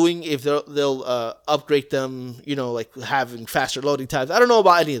they'll be doing if they'll upgrade them, like having faster loading times. I don't know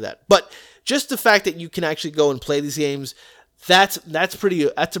about any of that. But just the fact that you can actually go and play these games, that's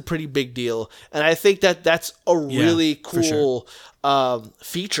a pretty big deal. And I think that's a really cool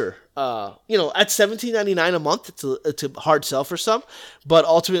feature. At $17.99 a month, it's a hard sell for some. But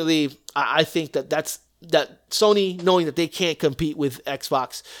ultimately, I think that Sony, knowing that they can't compete with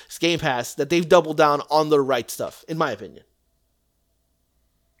Xbox Game Pass, that they've doubled down on the right stuff, in my opinion.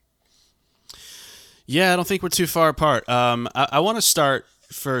 Yeah, I don't think we're too far apart. I want to start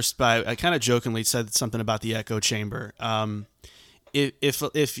first by, I kind of jokingly said something about the echo chamber.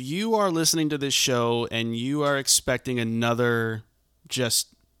 If you are listening to this show and you are expecting another just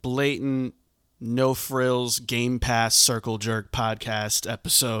blatant no frills Game Pass circle jerk podcast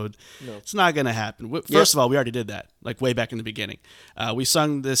episode, it's not going to happen. First of all, we already did that like way back in the beginning. We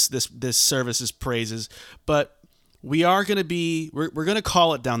sung this service's praises, but we are going to be we're going to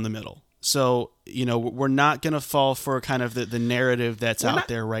call it down the middle. So, we're not going to fall for kind of the narrative that's out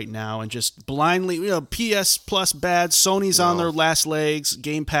there right now and just blindly, PS Plus bad, Sony's on their last legs,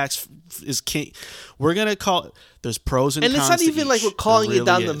 Game Pass is king. We're going to call it, there's pros and cons. And it's not even like we're calling it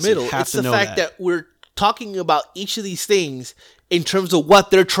down the middle. It's the fact that we're talking about each of these things in terms of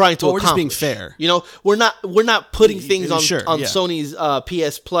what they're trying to accomplish. We're just being fair. We're not putting things on Sony's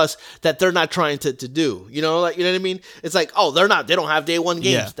PS Plus that they're not trying to do. You know what I mean? It's like, they don't have day one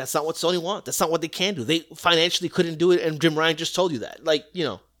games. Yeah. That's not what Sony wants. That's not what they can do. They financially couldn't do it, and Jim Ryan just told you that.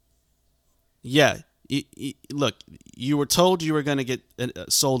 Yeah. Look, you were told you were going to get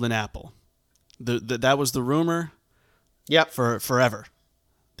sold an Apple. That was the rumor. Yep. For forever.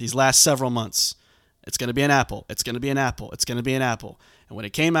 These last several months. It's going to be an Apple. It's going to be an Apple. It's going to be an Apple. And when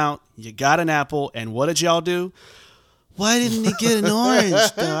it came out, you got an Apple. And what did y'all do? Why didn't you get an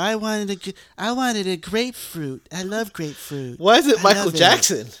orange, though? I wanted a grapefruit. I love grapefruit. Why is it Michael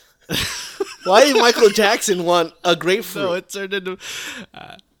Jackson? Why did Michael Jackson want a grapefruit? No, it turned into...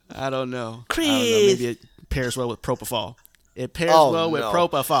 I don't know. Chris. Maybe it pairs well with propofol. It pairs well with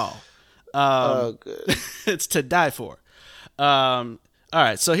propofol. Good. It's to die for. All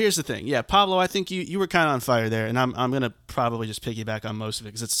right, so here's the thing. Yeah, Pablo, I think you were kind of on fire there, and I'm going to probably just piggyback on most of it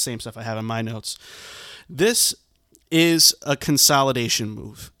because it's the same stuff I have in my notes. This is a consolidation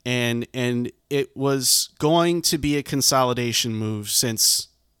move, and it was going to be a consolidation move since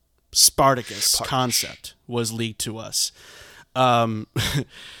Spartacus concept was leaked to us.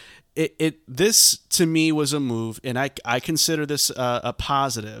 This to me was a move, and I consider this a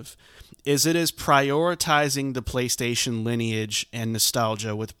positive. It is prioritizing the PlayStation lineage and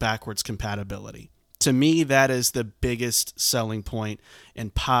nostalgia with backwards compatibility. To me, that is the biggest selling point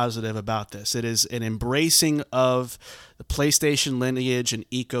and positive about this. It is an embracing of the PlayStation lineage and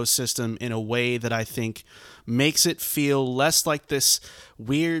ecosystem in a way that I think makes it feel less like this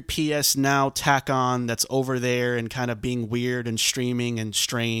weird PS Now tack on that's over there and kind of being weird and streaming and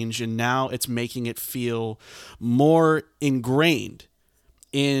strange. And now it's making it feel more ingrained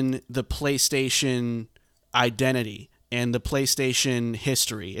in the PlayStation identity and the PlayStation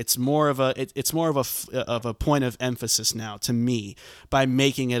history. It's more of a point of emphasis now to me by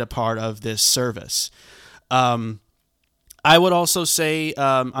making it a part of this service. I would also say,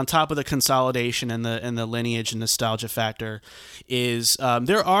 on top of the consolidation and the lineage and nostalgia factor, is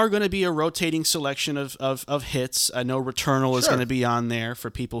there are going to be a rotating selection of hits. I know Returnal is going to be on there for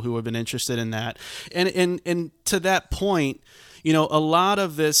people who have been interested in that, and to that point, a lot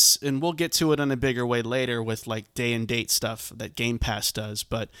of this, and we'll get to it in a bigger way later with like day and date stuff that Game Pass does.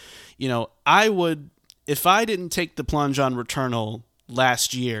 But, I would, if I didn't take the plunge on Returnal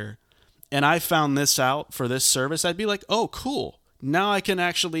last year and I found this out for this service, I'd be like, oh, cool. Now I can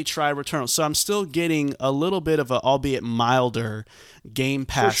actually try Returnal. So I'm still getting a little bit of a, albeit milder, Game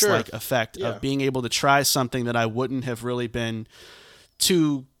Pass-like effect of being able to try something that I wouldn't have really been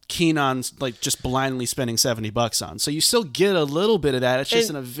too keen on, like just blindly spending $70 on. So you still get a little bit of that. It's just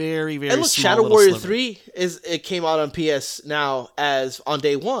in a very, very small Shadow little Warrior sliver. 3 it came out on PS Now as on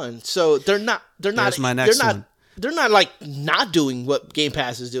day one. So they're not my next one. They're not like not doing what Game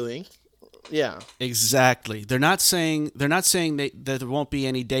Pass is doing. Yeah. Exactly. They're not saying that there won't be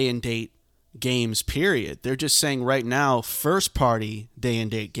any day and date games, period. They're just saying right now, first party day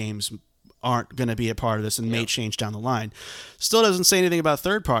and date games aren't going to be a part of this and may change down the line. Still doesn't say anything about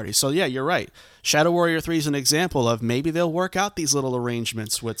third party. So yeah, you're right. Shadow Warrior 3 is an example of maybe they'll work out these little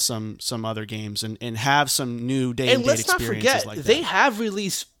arrangements with some other games and have some new day and date experiences. And let's not forget, they have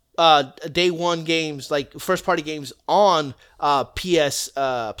released day one games, like first party games on PS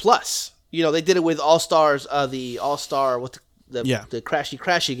Plus. You know, they did it with All Stars, the All Star, the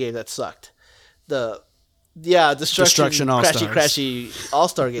crashy game that sucked. Destruction crashy All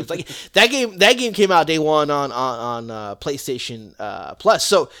Star games. Like that game came out day one on PlayStation Plus.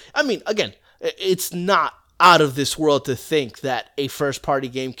 So I mean, again, it's not out of this world to think that a first party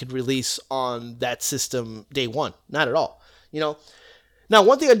game could release on that system day one. Not at all. You know. Now,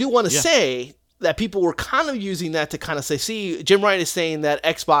 one thing I do want to say that people were kind of using that to kind of say, see, Jim Ryan is saying that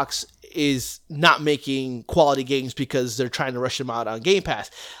Xbox is not making quality games because they're trying to rush them out on Game Pass.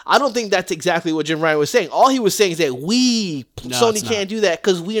 I don't think that's exactly what Jim Ryan was saying. All he was saying is that Sony can't do that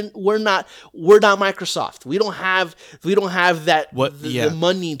because we're not Microsoft. We don't have that the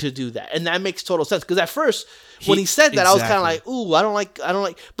money to do that, and that makes total sense. Because at first, when he said that, I was kind of like, ooh, I don't like.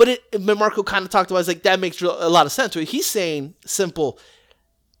 But Marco kind of talked about it's like that makes a lot of sense. He's saying simple.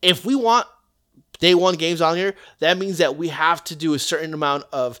 If we want day one games on here, that means that we have to do a certain amount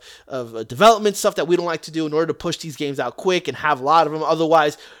of development stuff that we don't like to do in order to push these games out quick and have a lot of them.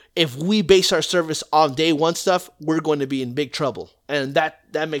 Otherwise, if we base our service on day one stuff, we're going to be in big trouble. And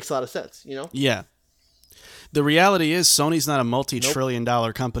that makes a lot of sense, you know? Yeah. The reality is Sony's not a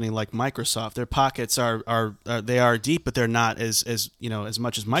multi-trillion-dollar company like Microsoft. Their pockets are deep, but they're not as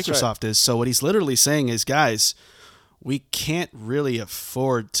much as Microsoft is. So what he's literally saying is, guys, we can't really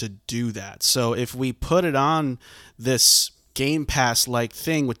afford to do that. So if we put it on this Game Pass-like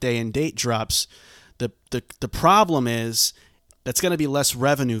thing with day and date drops, the problem is that's going to be less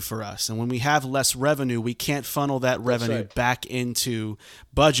revenue for us. And when we have less revenue, we can't funnel that revenue back into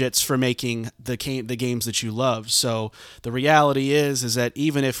budgets for making the games that you love. So the reality is that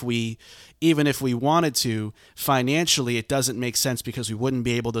even if we wanted to, financially, it doesn't make sense because we wouldn't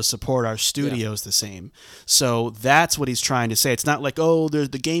be able to support our studios the same. So that's what he's trying to say. It's not like, oh, there's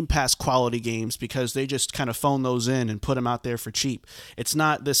the Game Pass quality games because they just kind of phone those in and put them out there for cheap.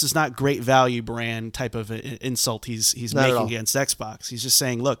 This is not great value brand type of insult he's making against Xbox. He's just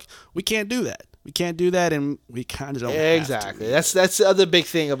saying, look, we can't do that. We can't do that, and we kind of don't have to. That's the other big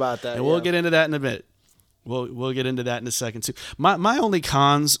thing about that. And we'll get into that in a bit. We'll get into that in a second too. My only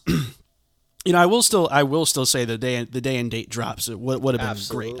cons. I will still say the day and date drops would have been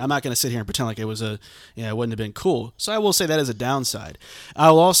great. I'm not going to sit here and pretend like it was it wouldn't have been cool. So I will say that as a downside.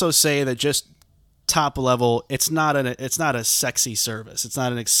 I'll also say that just top level, it's not a sexy service. It's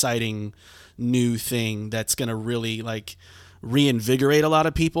not an exciting new thing that's going to really like reinvigorate a lot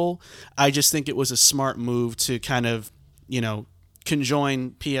of people. I just think it was a smart move to kind of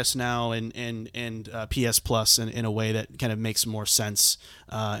conjoin PS Now and PS Plus in a way that kind of makes more sense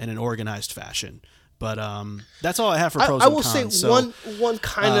in an organized fashion. But that's all I have for pros and cons. I will say one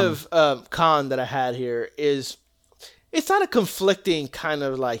kind of con that I had here is it's not a conflicting kind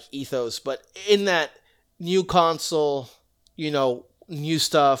of like ethos, but in that new console, new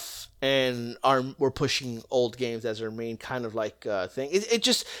stuff, and we're pushing old games as our main kind of like thing. It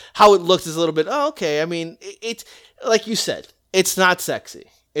just how it looks is a little bit. Oh, okay. I mean, it's like you said. It's not sexy.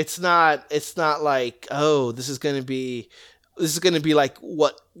 It's not like, oh, this is gonna be like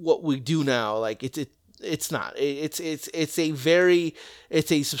what we do now. Like it's not. It's a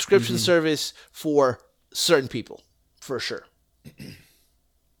subscription service for certain people, for sure.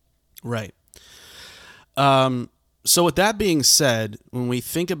 Right. So with that being said, when we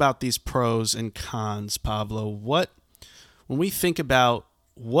think about these pros and cons, Pablo, when we think about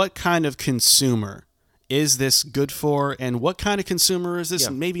what kind of consumer is this good for, and what kind of consumer is this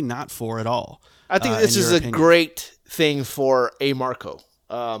maybe not for at all? I think this is a great thing for a Marco.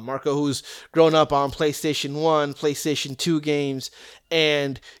 Marco, who's grown up on PlayStation 1, PlayStation 2 games,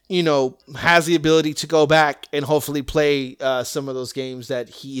 and, has the ability to go back and hopefully play some of those games that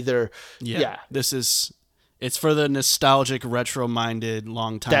he either... It's for the nostalgic, retro-minded,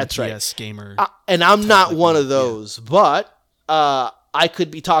 long-time PS gamer. And I'm not one of those, but I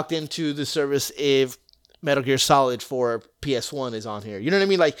could be talked into the service if Metal Gear Solid for PS1 is on here. You know what I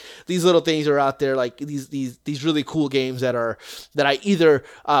mean? Like these little things are out there, like these really cool games that I either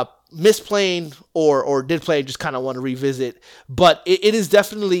missed playing or did play and just kind of want to revisit. But it is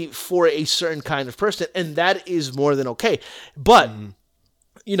definitely for a certain kind of person, and that is more than okay. But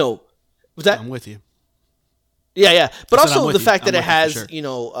with that, I'm with you. Yeah. But I said also the fact that it has, sure.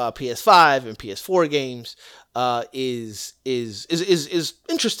 PS5 and PS4 games is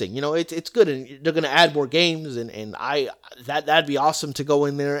interesting. It's good, and they're gonna add more games, and that'd be awesome to go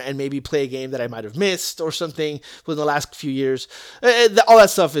in there and maybe play a game that I might have missed or something within the last few years. All that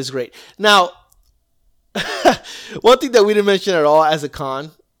stuff is great. Now, one thing that we didn't mention at all as a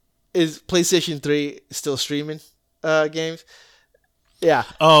con is PlayStation 3 still streaming games. Yeah.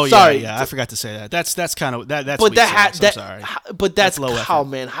 Oh, sorry. Yeah. I forgot to say that. That's kind of that. That's. But I'm sorry. But that's low how, effort.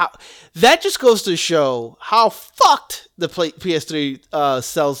 man. How that just goes to show how fucked the PS3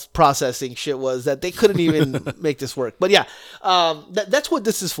 sales processing shit was, that they couldn't even make this work. But yeah, that's what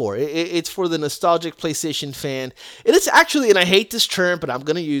this is for. It's for the nostalgic PlayStation fan. It is actually, and I hate this term, but I'm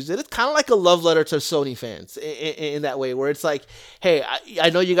gonna use it. It's kind of like a love letter to Sony fans in that way, where it's like, hey, I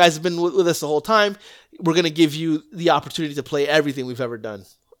know you guys have been with us the whole time. We're going to give you the opportunity to play everything we've ever done,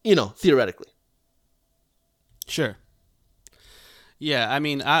 theoretically. Sure. Yeah, I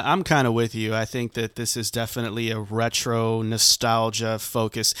mean, I'm kind of with you. I think that this is definitely a retro nostalgia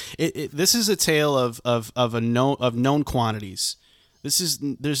focus. This is a tale of known quantities.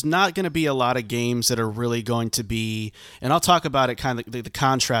 There's not going to be a lot of games that are really going to be, and I'll talk about it kind of the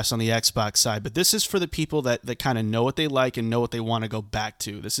contrast on the Xbox side, but this is for the people that kind of know what they like and know what they want to go back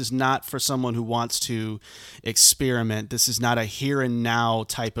to. This is not for someone who wants to experiment. This is not a here and now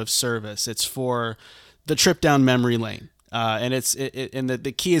type of service. It's for the trip down memory lane. And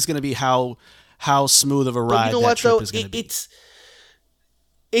the key is going to be how smooth of a ride that trip is going to be.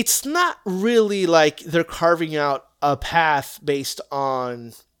 It's not really like they're carving out a path based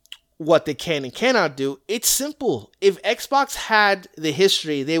on what they can and cannot do. It's simple. If Xbox had the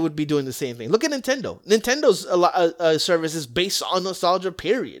history, they would be doing the same thing. Look at Nintendo. Nintendo's service is based on nostalgia,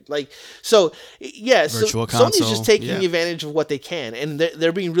 period. Virtual console, Sony's just taking advantage of what they can, and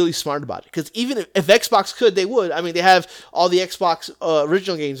they're being really smart about it. Because even if Xbox could, they would. I mean, they have all the Xbox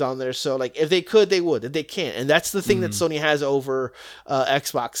original games on there, so if they could, they would. If they can't, and that's the thing that Sony has over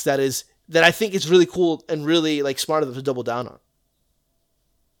Xbox. That I think is really cool and really smart of them to double down on.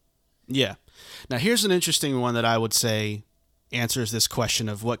 Yeah. Now, here's an interesting one that I would say answers this question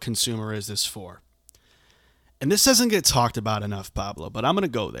of what consumer is this for. And this doesn't get talked about enough, Pablo, but I'm going to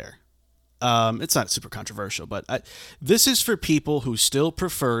go there. It's not super controversial, but this is for people who still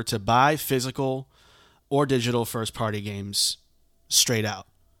prefer to buy physical or digital first-party games straight out.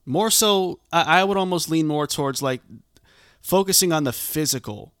 More so, I would almost lean more towards focusing on the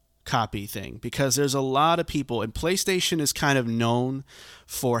physical copy thing, because there's a lot of people, and PlayStation is kind of known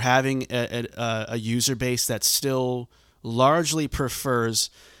for having a user base that still largely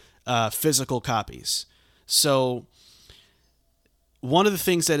prefers physical copies. So one of the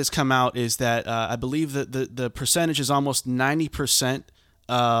things that has come out is that I believe that the percentage is almost 90%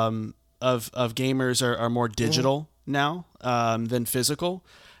 of gamers are more digital now than physical.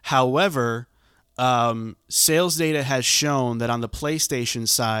 However, sales data has shown that on the PlayStation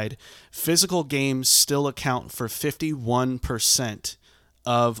side, physical games still account for 51%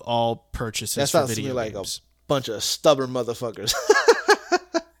 of all purchases for video games. A bunch of stubborn motherfuckers.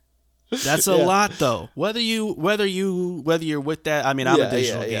 That's a lot, though. Whether you're with that, I mean, I'm a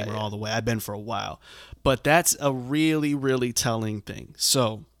digital gamer all the way. I've been for a while, but that's a really, really telling thing.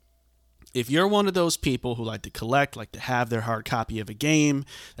 So, if you're one of those people who like to collect, like to have their hard copy of a game,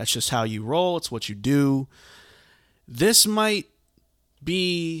 that's just how you roll, it's what you do, this might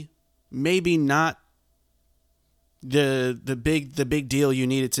be maybe not the big deal you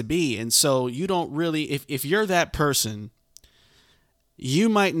need it to be. And so you don't really, if you're that person, you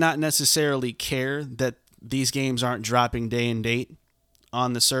might not necessarily care that these games aren't dropping day and date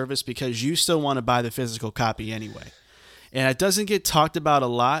on the service, because you still want to buy the physical copy anyway. And it doesn't get talked about a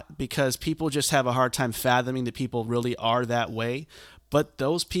lot because people just have a hard time fathoming that people really are that way. But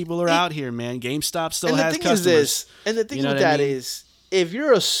those people are out here, man. GameStop still has customers. And the thing with that is, if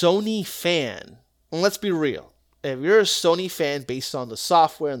you're a Sony fan, and let's be real, if you're a Sony fan based on the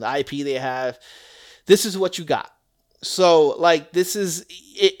software and the IP they have, this is what you got. So, this is,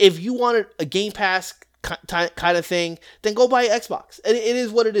 if you wanted a Game Pass kind of thing, then go buy Xbox. And it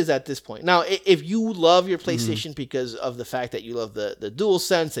is what it is at this point. Now, if you love your PlayStation because of the fact that you love the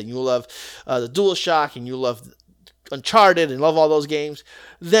DualSense and you love the DualShock and you love Uncharted and love all those games,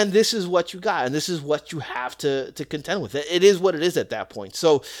 then this is what you got, and this is what you have to contend with. It is what it is at that point.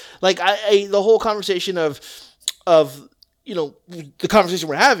 So, the whole conversation of the conversation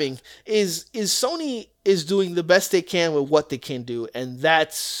we're having is Sony is doing the best they can with what they can do, and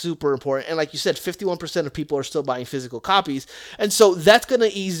that's super important. And like you said, 51% of people are still buying physical copies, and so that's going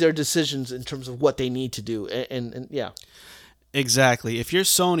to ease their decisions in terms of what they need to do. And yeah. Exactly. If you're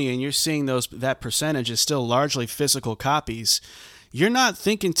Sony and you're seeing that percentage is still largely physical copies, you're not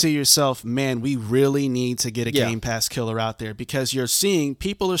thinking to yourself, man, we really need to get a Game Pass killer out there, because you're seeing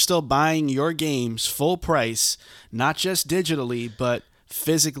people are still buying your games full price, not just digitally, but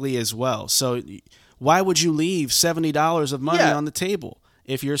physically as well. So why would you leave $70 of money on the table?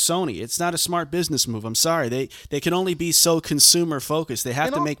 If you're Sony, it's not a smart business move. I'm sorry. They can only be so consumer focused. They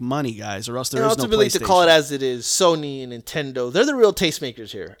have to make money, guys, or else there is no PlayStation. To call it as it is, Sony and Nintendo, they're the real tastemakers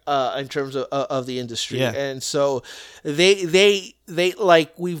here in terms of the industry. Yeah. And so they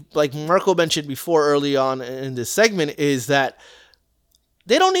like Marco mentioned before early on in this segment, is that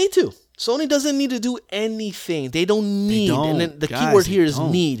they don't need to. Sony doesn't need to do anything. They don't need. And then the keyword here is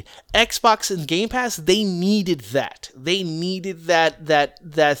need. Xbox and Game Pass, they needed that. They needed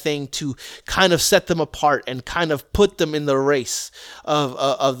that thing to kind of set them apart and kind of put them in the race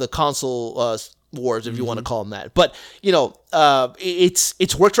of the console wars, if you want to call them that. But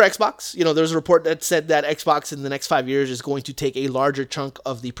it's worked for Xbox. There's a report that said that Xbox in the next 5 years is going to take a larger chunk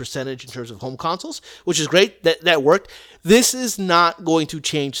of the percentage in terms of home consoles, which is great. That worked. This is not going to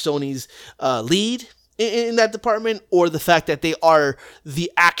change Sony's lead in that department, or the fact that they are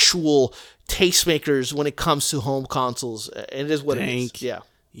the actual tastemakers when it comes to home consoles. And it is what it is. Yeah.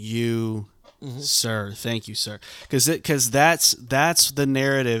 You. Sir, thank you, sir. Because that's the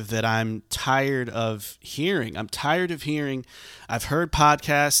narrative that I'm tired of hearing. I've heard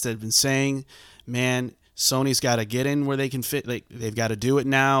podcasts that have been saying, man, Sony's got to get in where they can fit. Like, they've got to do it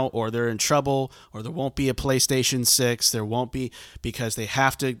now, or they're in trouble, or there won't be a PlayStation 6. There won't be, because they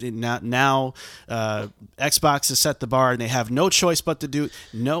have to now. Xbox has set the bar, and they have no choice but to do.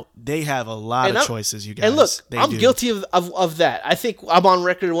 No, they have a lot of choices. You guys, and look, I'm guilty of that. I think I'm on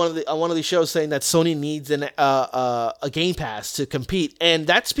record on one of these shows saying that Sony needs a Game Pass to compete, and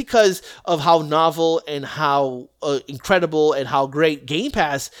that's because of how novel and how incredible and how great Game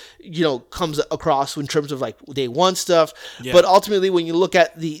Pass comes across in terms of like day one stuff. But ultimately, when you look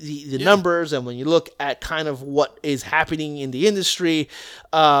at the numbers, and when you look at kind of what is happening in the industry,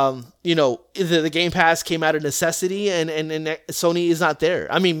 the Game Pass came out of necessity, and Sony is not there.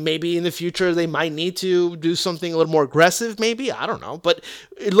 I mean, maybe in the future they might need to do something a little more aggressive, maybe, I don't know. But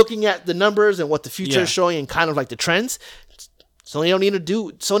looking at the numbers and what the future is showing and kind of like the trends, Sony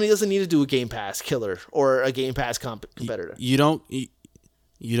doesn't need to do a Game Pass killer or a Game Pass competitor.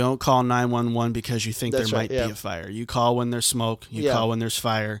 You don't call 911 because you think there might be a fire. You call when there's smoke. You call when there's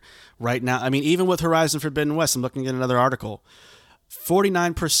fire. Right now, I mean, even with Horizon Forbidden West, I'm looking at another article.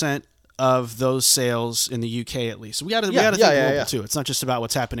 49% of those sales in the UK, at least. So we got to think global too. It's not just about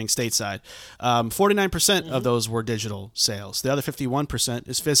what's happening stateside. 49% of those were digital sales. The other 51%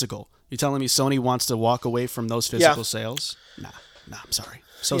 is physical. You're telling me Sony wants to walk away from those physical sales? Nah, I'm sorry.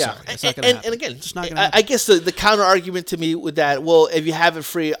 Sorry. It's not going to happen. And again, I guess the counter argument to me with that, well, if you have it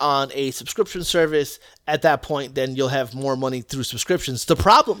free on a subscription service, at that point, then you'll have more money through subscriptions. The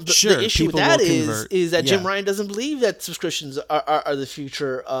problem, the issue with that is that Jim Ryan doesn't believe that subscriptions are the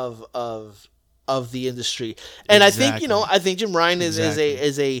future of the industry. And exactly. I think Jim Ryan knows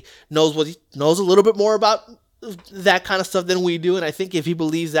a little bit more about that kind of stuff than we do. And I think if he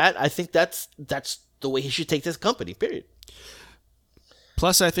believes that, I think that's the way he should take this company, period.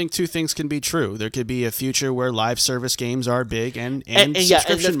 Plus, I think two things can be true. There could be a future where live service games are big, and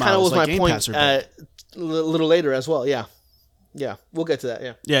subscription models like Game Pass are big. A little later as well. Yeah, we'll get to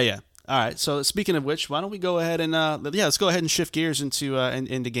that. Yeah. All right. So speaking of which, why don't we go ahead and let's go ahead and shift gears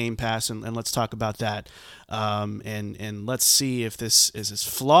into Game Pass and let's talk about that. And let's see if this is as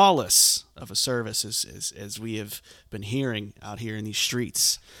flawless of a service as we have been hearing out here in these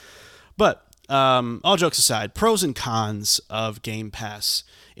streets. But all jokes aside, pros and cons of Game Pass,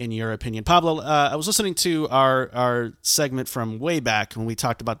 in your opinion. Pablo, I was listening to our segment from way back when we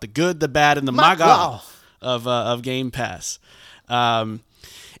talked about the good, the bad, and the maga of Game Pass. And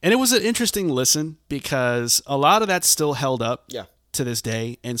it was an interesting listen because a lot of that's still held up to this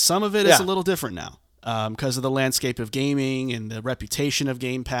day, and some of it is a little different now because of the landscape of gaming and the reputation of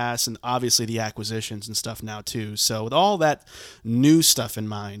Game Pass, and obviously the acquisitions and stuff now too. So with all that new stuff in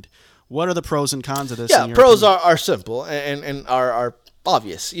mind, what are the pros and cons of this? Yeah, pros are simple and are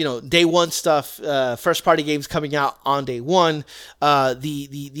obvious. Day one stuff, first party games coming out on day one,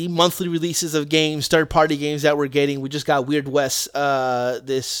 the monthly releases of games, third party games that we're getting. We just got Weird West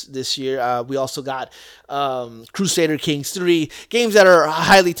this year. We also got Crusader Kings 3, games that are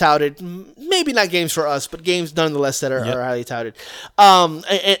highly touted. Maybe not games for us, but games nonetheless that are highly touted.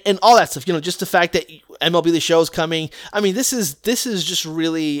 And all that stuff. Just the fact that MLB The Show is coming. I mean, this is just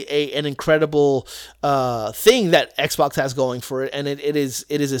really an incredible thing that Xbox has going for it, and it is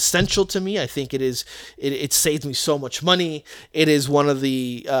essential to me. I think it saves me so much money. It is one of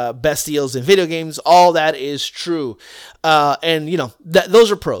the best deals in video games. All that is true, and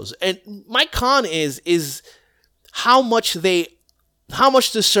those are pros. And my con is how much the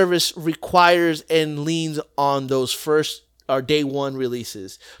service requires and leans on those first or day one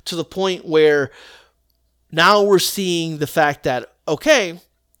releases, to the point where now we're seeing the fact that, okay,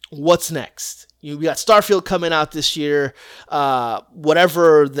 what's next? You got Starfield coming out this year,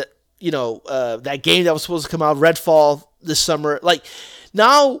 whatever that that game that was supposed to come out, Redfall, this summer. Like,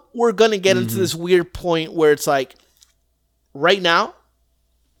 now we're gonna get into this weird point where it's like, right now,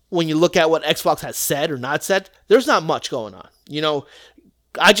 when you look at what Xbox has said or not said, there's not much going on.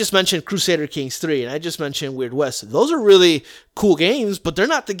 I just mentioned Crusader Kings 3 and I just mentioned Weird West. Those are really cool games, but they're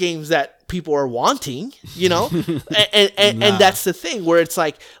not the games that people are wanting, and that's the thing where it's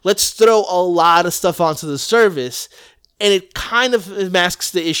like, let's throw a lot of stuff onto the service, and it kind of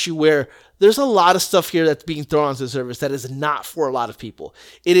masks the issue where there's a lot of stuff here that's being thrown onto the service that is not for a lot of people.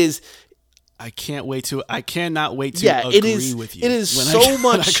 I cannot wait to agree with you. It is so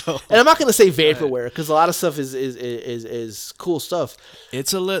much, and I'm not going to say vaporware because a lot of stuff is cool stuff.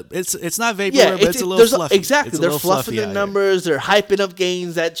 It's not vaporware, but it's a little fluffy. Exactly, they're fluffing the numbers. They're hyping up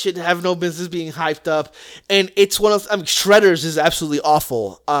games that should have no business being hyped up, and it's one of. Shredders is absolutely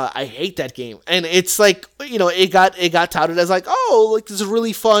awful. I hate that game, and it's like it got touted as like, oh, like this is a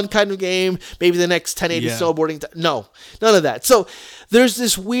really fun kind of game. Maybe the next 1080 snowboarding. No, none of that. So there's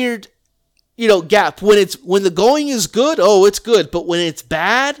this weird gap when the going is good. Oh, it's good. But when it's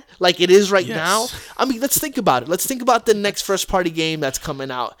bad, like it is right now, let's think about it. Let's think about the next first party game that's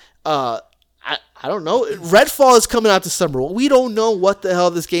coming out. I don't know. Redfall is coming out this summer. We don't know what the hell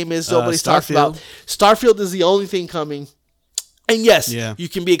this game is. Nobody's talking about. Starfield is the only thing coming. And yes, you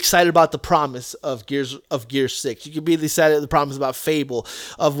can be excited about the promise of Gears 6. You can be excited about the promise about Fable,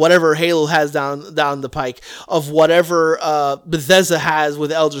 of whatever Halo has down the pike, of whatever Bethesda has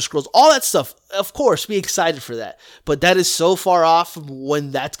with Elder Scrolls. All that stuff, of course, be excited for that. But that is so far off from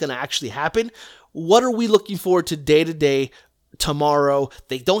when that's going to actually happen. What are we looking forward to day to day? Tomorrow,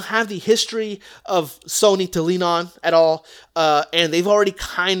 they don't have the history of Sony to lean on at all, and they've already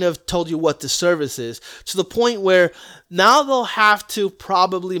kind of told you what the service is, to the point where now they'll have to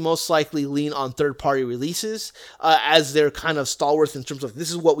probably most likely lean on third-party releases as their kind of stalwarts in terms of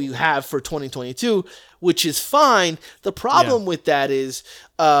this is what we have for 2022, which is fine. The problem with that is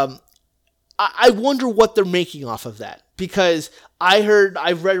I wonder what they're making off of that, because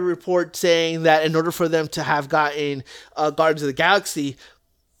I've read a report saying that in order for them to have gotten Guardians of the Galaxy,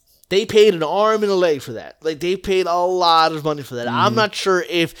 they paid an arm and a leg for that. Like, they paid a lot of money for that. I'm not sure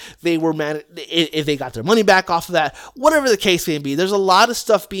if they were if they got their money back off of that. Whatever the case may be, there's a lot of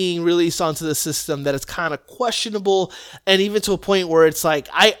stuff being released onto the system that is kind of questionable, and even to a point where it's like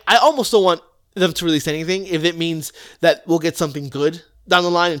I almost don't want them to release anything if it means that we'll get something good down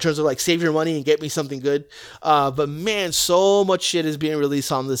the line in terms of like save your money and get me something good. But man, so much shit is being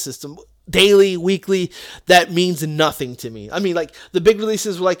released on the system daily, weekly, that means nothing to me. I mean, like the big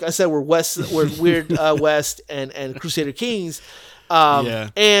releases, like I said, were Weird West and Crusader Kings.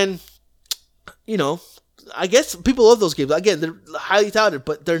 And I guess people love those games. Again, they're highly touted,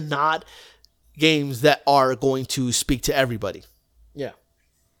 but they're not games that are going to speak to everybody. Yeah.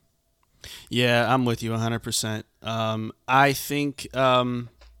 Yeah, I'm with you 100%. I think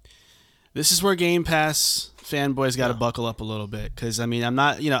this is where Game Pass fanboys got to buckle up a little bit, because I'm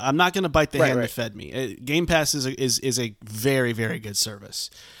not going to bite the hand that fed me. Game Pass is a very, very good service.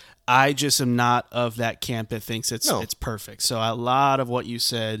 I just am not of that camp that thinks it's perfect. So a lot of what you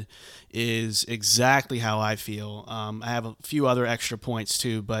said is exactly how I feel. I have a few other extra points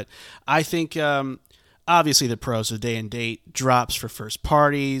too, but I think obviously the pros of day and date drops for first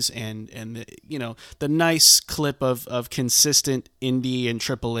parties, and the nice clip of consistent indie and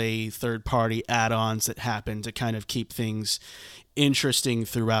AAA third party add-ons that happen to kind of keep things interesting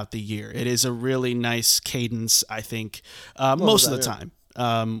throughout the year. It is a really nice cadence, I think, most of the time,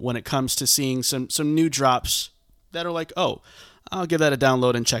 when it comes to seeing some new drops that are like, oh, I'll give that a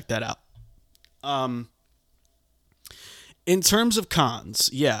download and check that out. In terms of cons,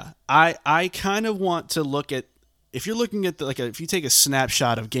 I kind of want to look at, if you're looking at if you take a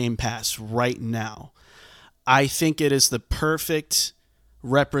snapshot of Game Pass right now, I think it is the perfect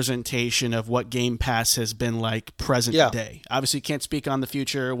representation of what Game Pass has been like present day. Obviously, you can't speak on the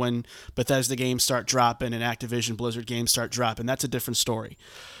future when Bethesda games start dropping and Activision Blizzard games start dropping. That's a different story.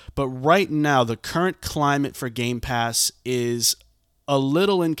 But right now, the current climate for Game Pass is a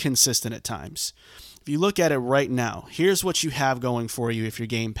little inconsistent at times. if you look at it right now, here's what you have going for you if you're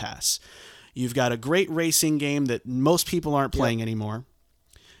Game Pass. You've got a great racing game that most people aren't playing anymore.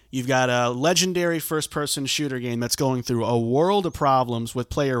 You've got a legendary first-person shooter game that's going through a world of problems with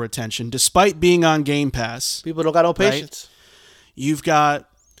player retention, despite being on Game Pass. People don't got no patience. Right?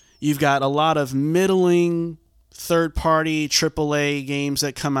 You've got a lot of middling third-party AAA games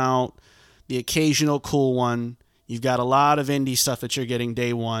that come out, the occasional cool one. You've got a lot of indie stuff that you're getting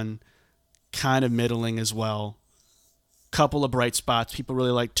day one, kind of middling as well. Couple of bright spots. People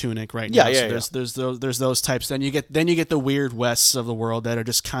really like Tunic right now. There's those types. Then you get the Weird Wests of the world that are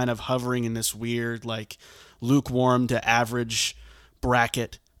just kind of hovering in this weird, like, lukewarm to average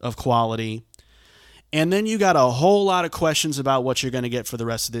bracket of quality. And then you got a whole lot of questions about what you're going to get for the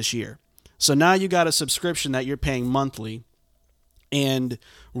rest of this year. So now you got a subscription that you're paying monthly. And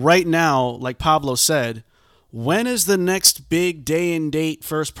right now, like Pablo said, when is the next big day and date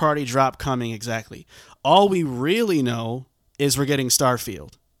first party drop coming exactly? All we really know is we're getting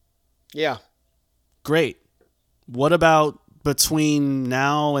Starfield. Yeah. Great. What about between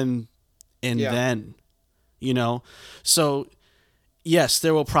now and then? You know? So, yes,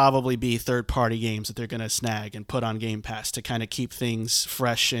 there will probably be third-party games that they're going to snag and put on Game Pass to kind of keep things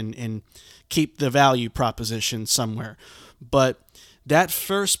fresh and keep the value proposition somewhere. But that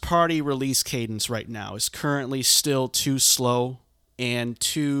first-party release cadence right now is currently still too slow and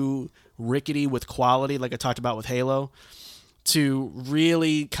too rickety with quality, like I talked about with Halo, to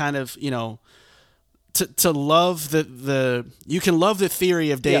really kind of, you know, to love the you can love the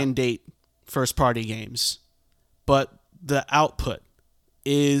theory of day and date first party games, but the output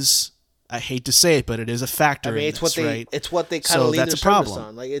is, I hate to say it, but it is a factor. I mean, it's what they right? It's what they kind of lean their service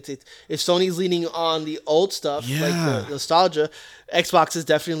on. Like it's if Sony's leaning on the old stuff, like the nostalgia, Xbox is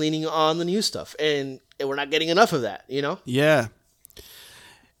definitely leaning on the new stuff, and we're not getting enough of that. You know? Yeah.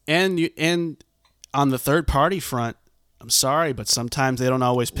 And on the third party front, I'm sorry, but sometimes they don't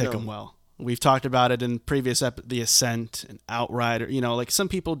always pick them well. We've talked about it in previous The Ascent and Outrider. You know, like some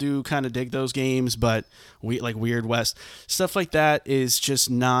people do kind of dig those games, but like Weird West, stuff like that is just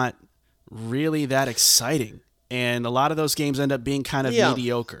not really that exciting. And a lot of those games end up being kind of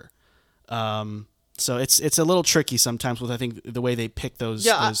mediocre. So it's a little tricky sometimes with, I think, the way they pick those.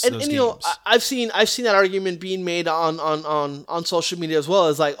 Those games. You know, I've seen that argument being made on social media as well.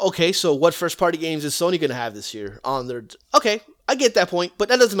 As like, okay, so what first party games is Sony going to have this year on their? Okay, I get that point, but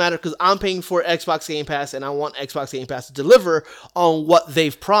that doesn't matter because I'm paying for Xbox Game Pass and I want Xbox Game Pass to deliver on what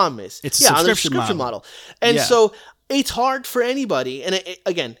they've promised. It's a on their subscription model, and so it's hard for anybody. And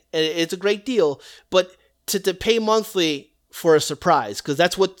it's a great deal, but to pay monthly for a surprise, because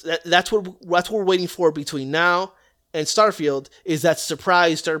that's what we're waiting for between now and Starfield, is that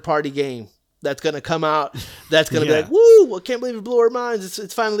surprise third party game that's going to come out, that's going to be like, woo, I can't believe it blew our minds,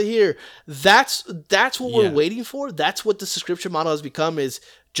 it's finally here. That's what we're waiting for. That's what the subscription model has become, is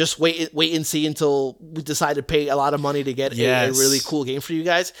just wait and see until we decide to pay a lot of money to get a really cool game for you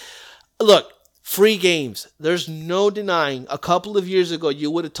guys. Look, free games. There's no denying. A couple of years ago,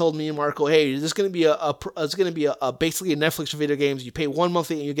 you would have told me and Marco, "Hey, there's going to be basically a Netflix for video games. You pay one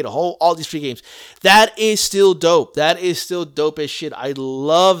monthly and you get all these free games." That is still dope. That is still dope as shit. I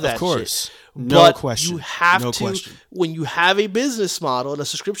love that. Of course. Shit. No question. You have when you have a business model and a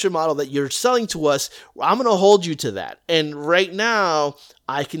subscription model that you're selling to us, I'm going to hold you to that. And right now,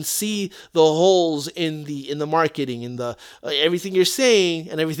 I can see the holes in the marketing, in the everything you're saying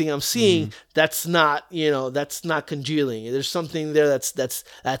and everything I'm seeing. That's not congealing. There's something there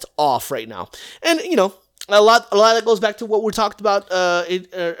that's off right now. And a lot that goes back to what we talked about in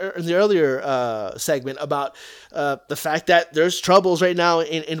the earlier segment about the fact that there's troubles right now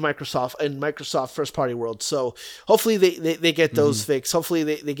in Microsoft first party world. So hopefully they get those fixed. Hopefully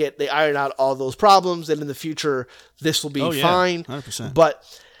they iron out all those problems, and in the future this will be fine. 100%. But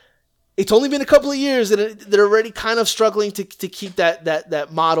it's only been a couple of years, and they're already kind of struggling to keep that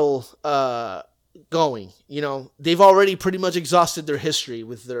model going. They've already pretty much exhausted their history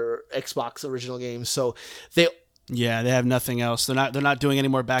with their Xbox original games, so they have nothing else. They're not doing any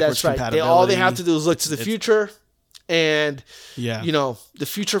more backwards compatibility. All they have to do is look to the future, and the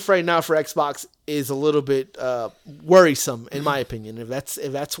future for right now for Xbox is a little bit worrisome in my opinion. If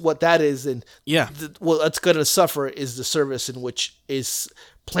that's what that is, then what's going to suffer is the service in which is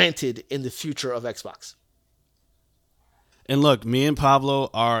planted in the future of Xbox. And look, me and Pablo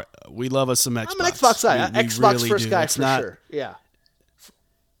we love us some Xbox. I'm an Xbox guy. Xbox really first guy for sure. Yeah.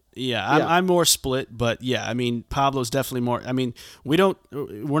 Yeah, I'm more split, but I mean, Pablo's definitely more. I mean,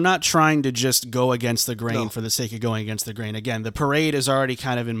 we're not trying to just go against the grain for the sake of going against the grain. Again, the parade is already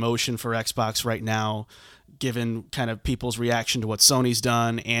kind of in motion for Xbox right now. given kind of people's reaction to what Sony's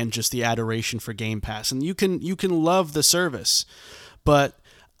done and just the adoration for Game Pass. And you can love the service, but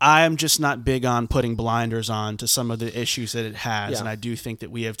I'm just not big on putting blinders on to some of the issues that it has. And I do think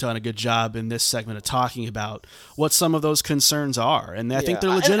that we have done a good job in this segment of talking about what some of those concerns are. And I think they're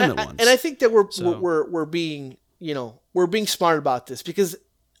legitimate ones. And I think that we're being, we're being smart about this, because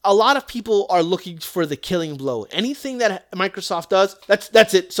a lot of people are looking for the killing blow. Anything that Microsoft does,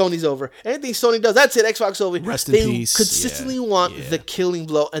 that's it. Sony's over. Anything Sony does, that's it. Xbox over. Rest in peace. Consistently want the killing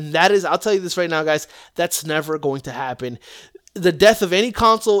blow. And that is, I'll tell you this right now, guys, that's never going to happen. The death of any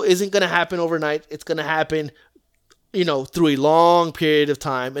console isn't going to happen overnight. It's going to happen, through a long period of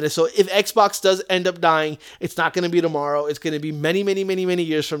time. And so if Xbox does end up dying, it's not going to be tomorrow. It's going to be many, many, many, many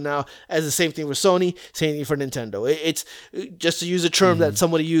years from now. As the same thing for Sony, same thing for Nintendo. It's just to use a term that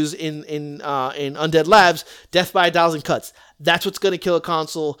somebody used in Undead Labs, death by 1,000 cuts. That's what's going to kill a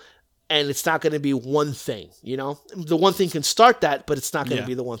console. And it's not going to be one thing, The one thing can start that, but it's not going to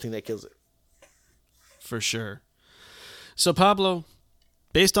be the one thing that kills it. For sure. So, Pablo,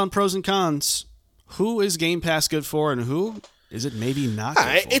 based on pros and cons, who is Game Pass good for and who is it maybe not good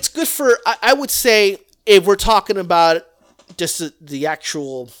for? It's good for, I would say, if we're talking about just the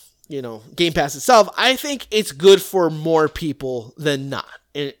actual, Game Pass itself, I think it's good for more people than not.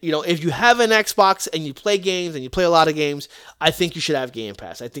 And, if you have an Xbox and you play games and you play a lot of games, I think you should have Game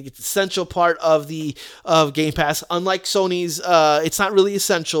Pass. I think it's an essential part of Game Pass. Unlike Sony's, it's not really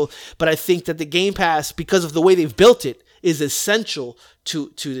essential, but I think that the Game Pass, because of the way they've built it, is essential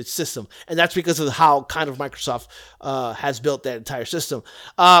to the system. And that's because of how kind of Microsoft has built that entire system.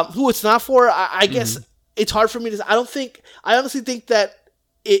 Who it's not for, I guess it's hard for me to say. I honestly think that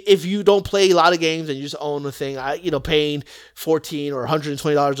if you don't play a lot of games and you just own the thing, paying $14 or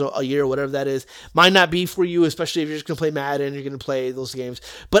 $120 a year or whatever that is, might not be for you, especially if you're just going to play Madden, you're going to play those games.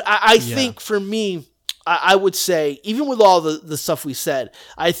 But I think for me, I would say, even with all the stuff we said,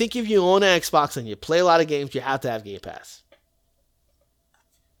 I think if you own an Xbox and you play a lot of games, you have to have Game Pass.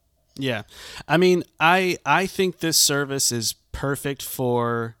 Yeah. I mean, I think this service is perfect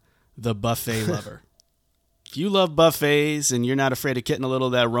for the buffet lover. If you love buffets and you're not afraid of getting a little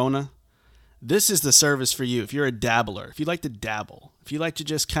of that Rona, this is the service for you. If you're a dabbler, if you like to dabble, if you like to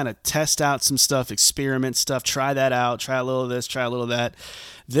just kind of test out some stuff, experiment stuff, try that out, try a little of this, try a little of that,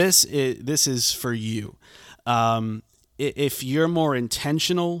 this is for you. If you're more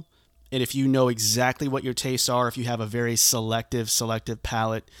intentional and if you know exactly what your tastes are, if you have a very selective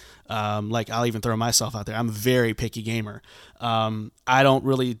palate, like I'll even throw myself out there. I'm a very picky gamer. I don't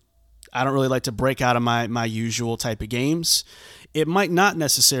really like to break out of my usual type of games. It might not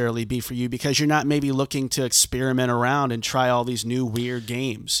necessarily be for you because you're not maybe looking to experiment around and try all these new weird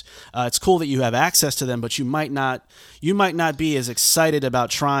games. It's cool that you have access to them, but you might not be as excited about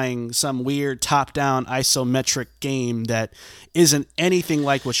trying some weird top-down isometric game that isn't anything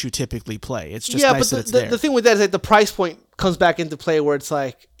like what you typically play. It's just nice that it's there. The thing with that is that the price point comes back into play where it's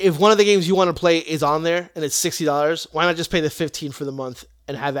like, if one of the games you want to play is on there and it's $60, why not just pay the $15 for the month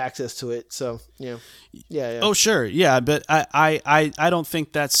and have access to it? So, yeah. Oh, sure. Yeah. But I don't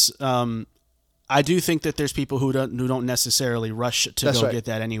think that's, I do think that there's people who don't necessarily rush to get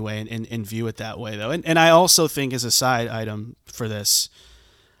that anyway and view it that way though. And I also think, as a side item for this,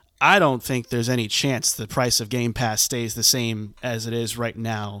 I don't think there's any chance the price of Game Pass stays the same as it is right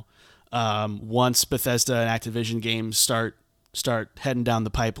now. Once Bethesda and Activision games start heading down the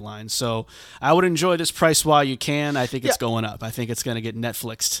pipeline. So I would enjoy this price while you can. I think it's going up. I think it's going to get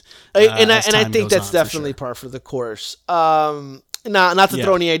Netflixed. And I think that's definitely par for the course. Not to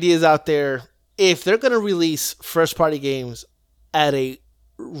throw any ideas out there. If they're going to release first party games at a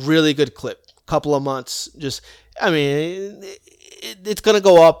really good clip, couple of months, it's going to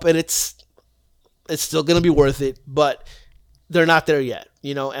go up and it's still going to be worth it, but they're not there yet,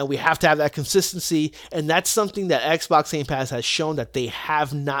 and we have to have that consistency. And that's something that Xbox Game Pass has shown that they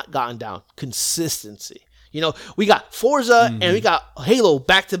have not gotten down. Consistency. We got Forza and we got Halo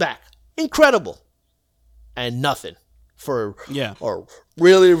back to back. Incredible. And nothing for a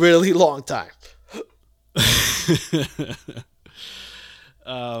really, really long time.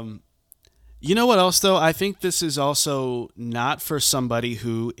 You know what else, though? I think this is also not for somebody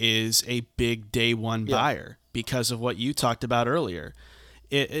who is a big day one buyer because of what you talked about earlier.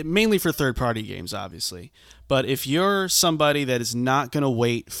 It mainly for third-party games, obviously. But if you're somebody that is not going to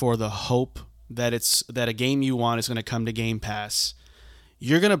wait for the hope that a game you want is going to come to Game Pass,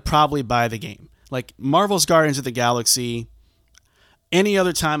 you're going to probably buy the game. Like Marvel's Guardians of the Galaxy, any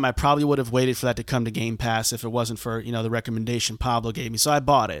other time I probably would have waited for that to come to Game Pass if it wasn't for, the recommendation Pablo gave me. So I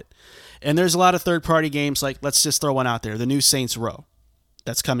bought it. And there's a lot of third-party games, like let's just throw one out there, the new Saints Row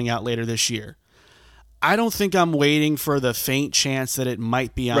that's coming out later this year. I don't think I'm waiting for the faint chance that it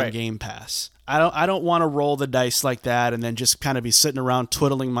might be on Game Pass. I don't want to roll the dice like that and then just kind of be sitting around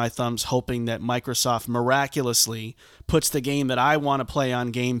twiddling my thumbs hoping that Microsoft miraculously puts the game that I want to play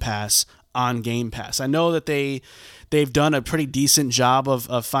on Game Pass on Game Pass. I know that they've done a pretty decent job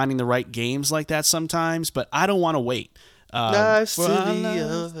of finding the right games like that sometimes, but I don't want to wait. Nice to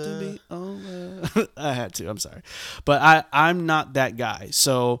be over. I had to. I'm sorry, but I'm not that guy.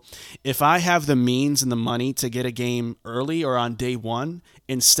 So if I have the means and the money to get a game early or on day one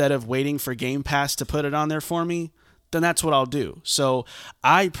instead of waiting for Game Pass to put it on there for me, then that's what I'll do. So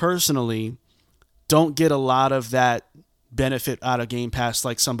I personally don't get a lot of that benefit out of Game Pass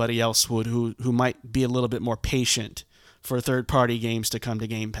like somebody else would who might be a little bit more patient for third-party games to come to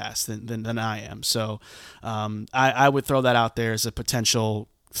Game Pass than I am. So I would throw that out there as a potential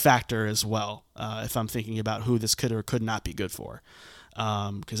factor as well if I'm thinking about who this could or could not be good for.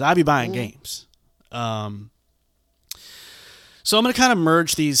 Because I'd be buying games. So I'm going to kind of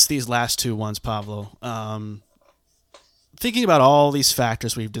merge these last two ones, Pablo. Thinking about all these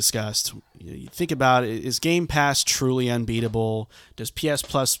factors we've discussed, you think about, is Game Pass truly unbeatable? Does PS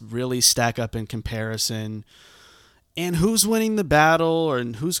Plus really stack up in comparison? And who's winning the battle, or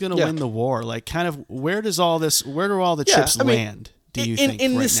who's going to win the war? Like, kind of, where do all the chips land? Do you think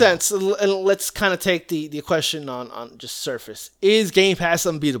in this sense? And let's kind of take the question on just surface. Is Game Pass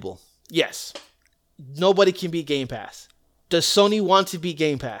unbeatable? Yes. Nobody can beat Game Pass. Does Sony want to beat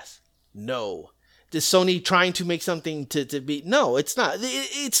Game Pass? No. Is Sony trying to make something to beat? No, it's not.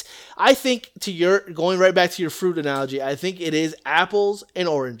 It's I think going right back to your fruit analogy, I think it is apples and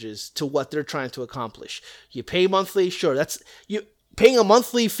oranges to what they're trying to accomplish. You pay monthly, sure. Paying a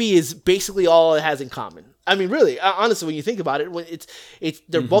monthly fee is basically all it has in common. I mean, really, honestly, when you think about it,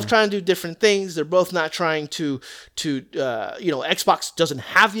 they're both trying to do different things. They're both not trying to Xbox doesn't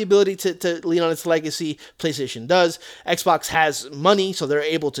have the ability to lean on its legacy. PlayStation does. Xbox has money, so they're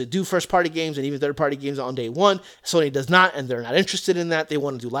able to do first-party games and even third-party games on day one. Sony does not, and they're not interested in that. They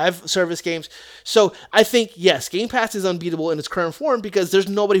want to do live service games. So I think, yes, Game Pass is unbeatable in its current form because there's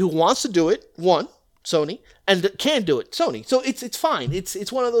nobody who wants to do it, one, Sony, and can do it, Sony. So it's fine.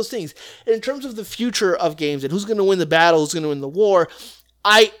 It's one of those things. And in terms of the future of games and who's going to win the battle, who's going to win the war,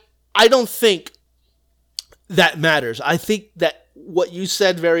 I don't think that matters. I think that what you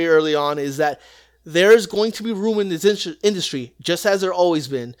said very early on is that there's going to be room in this industry, just as there always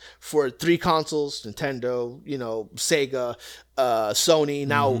been, for 3 consoles, Nintendo, Sega, Sony,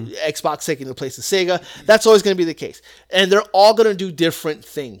 now Xbox taking the place of Sega. That's always going to be the case. And they're all going to do different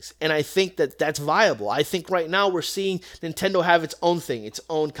things. And I think that that's viable. I think right now we're seeing Nintendo have its own thing, its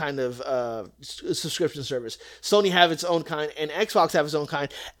own kind of subscription service. Sony have its own kind, and Xbox have its own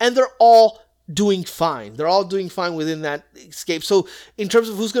kind. And they're all doing fine. They're all doing fine within that escape. So in terms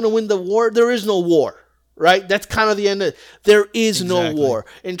of who's going to win the war, there is no war, right? That's kind of the end of it. There is no war.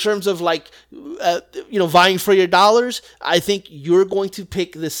 In terms of vying for your dollars, I think you're going to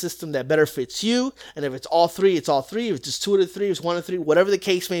pick the system that better fits you. And if it's all 3, it's all 3. If it's just 2 out of 3, it's 1 out of 3, whatever the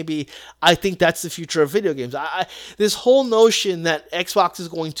case may be, I think that's the future of video games. This whole notion that Xbox is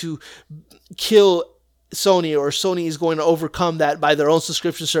going to kill Sony or Sony is going to overcome that by their own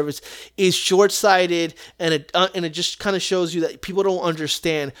subscription service is short-sighted, and it just kind of shows you that people don't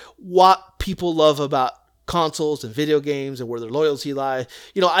understand what people love about consoles and video games and where their loyalty lies.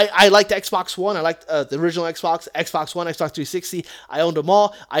 I liked Xbox One. I liked the original Xbox One, Xbox 360. I owned them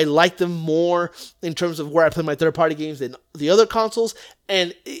all. I liked them more in terms of where I play my third-party games than the other consoles.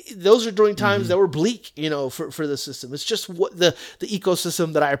 And those are during times that were bleak, for the system. It's just what the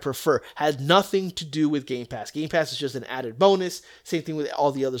ecosystem that I prefer. Had nothing to do with Game Pass. Game Pass is just an added bonus. Same thing with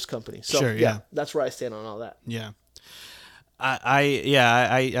all the other companies. So yeah, that's where I stand on all that. Yeah.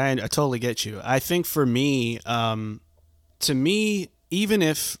 I totally get you. I think for me, to me, even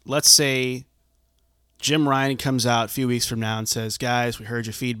if, let's say, Jim Ryan comes out a few weeks from now and says, guys, we heard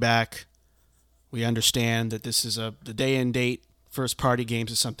your feedback. We understand that this is the day and date first-party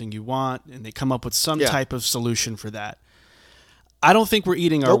games is something you want, and they come up with some type of solution for that. I don't think we're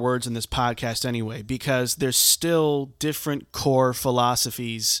eating our words in this podcast anyway, because there's still different core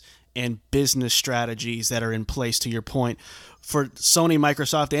philosophies and business strategies that are in place, to your point, for Sony,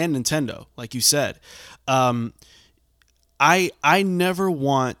 Microsoft, and Nintendo, like you said. I never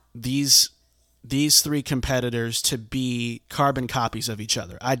want these 3 competitors to be carbon copies of each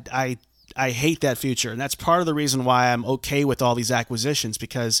other. I hate that future, and that's part of the reason why I'm okay with all these acquisitions,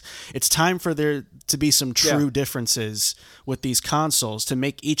 because it's time for there to be some true differences with these consoles to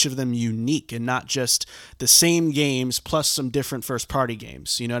make each of them unique and not just the same games plus some different first-party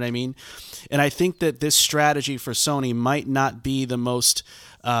games. You know what I mean? And I think that this strategy for Sony might not be the most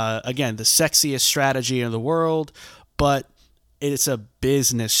again, the sexiest strategy in the world, but it's a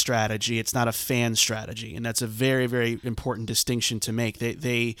business strategy. It's not a fan strategy, and that's a very, very important distinction to make.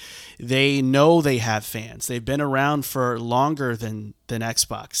 They know they have fans. They've been around for longer than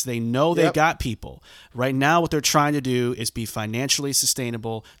Xbox. They know they've got people. Right now, what they're trying to do is be financially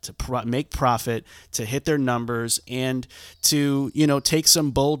sustainable, to make profit, to hit their numbers, and to take some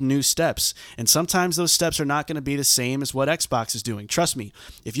bold new steps. And sometimes those steps are not going to be the same as what Xbox is doing. Trust me,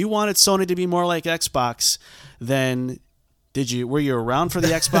 if you wanted Sony to be more like Xbox, then were you around for the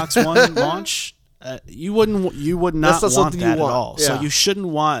Xbox One launch? You would not want that at all. Yeah. So you shouldn't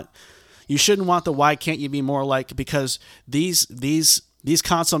want the why can't you be more like, because these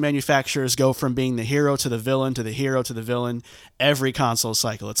console manufacturers go from being the hero to the villain to the hero to the villain every console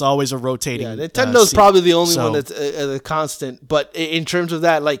cycle. It's always a rotating. Yeah, Nintendo's probably the only one that's a constant. But in terms of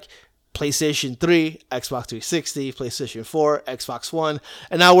that, like PlayStation 3, Xbox 360, PlayStation 4, Xbox One,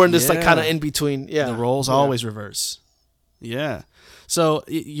 and now we're in this like kind of in between. Yeah, the roles always reverse. Yeah. So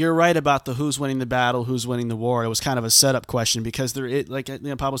you're right about the who's winning the battle, who's winning the war. It was kind of a setup question because like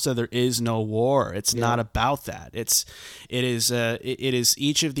Pablo said, there is no war. It's not about that. It is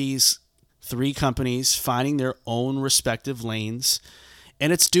each of these three companies finding their own respective lanes,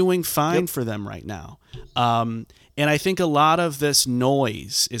 and it's doing fine for them right now. And I think a lot of this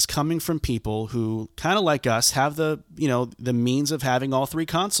noise is coming from people who, kind of like us, have the means of having all three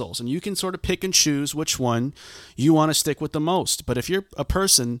consoles. And you can sort of pick and choose which one you want to stick with the most. But if you're a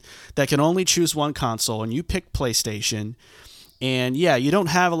person that can only choose one console and you pick PlayStation, and you don't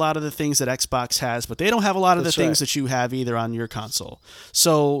have a lot of the things that Xbox has, but they don't have a lot of the things that you have either on your console.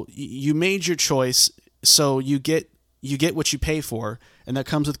 So you made your choice, so you get what you pay for, and that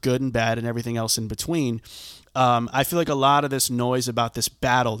comes with good and bad and everything else in between. I feel like a lot of this noise about this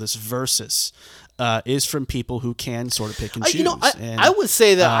battle, this versus, is from people who can sort of pick and choose. I would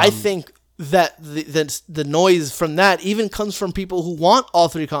say that I think that the noise from that even comes from people who want all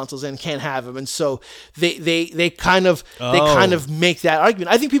three consoles and can't have them, and so they kind of make that argument.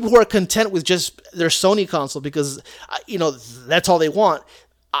 I think people who are content with just their Sony console because that's all they want.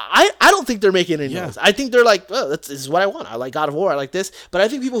 I don't think they're making any noise. I think they're like, this is what I want. I like God of War. I like this. But I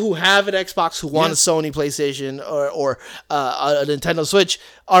think people who have an Xbox, who want a Sony PlayStation or a Nintendo Switch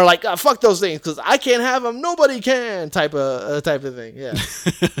are like, fuck those things because I can't have them. Nobody can type of thing. Yeah.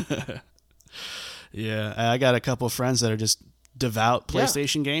 Yeah. I got a couple of friends that are just devout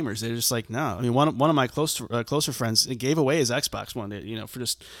PlayStation gamers. They're just like, no. I mean, one of my closer friends gave away his Xbox one day, for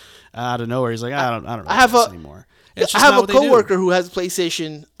just out of nowhere. He's like, I don't really have this anymore. I have a coworker who has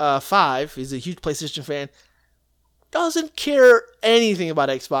PlayStation 5. He's a huge PlayStation fan. Doesn't care anything about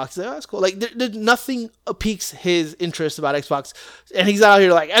Xbox. That's cool. Like there's nothing piques his interest about Xbox, and he's out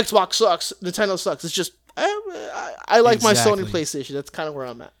here like Xbox sucks, Nintendo sucks. It's just I like my Sony PlayStation. That's kind of where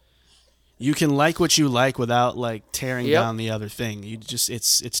I'm at. You can like what you like without like tearing down the other thing. You just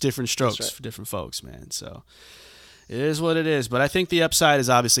it's different strokes for different folks, man. So. It is what it is, but I think the upside is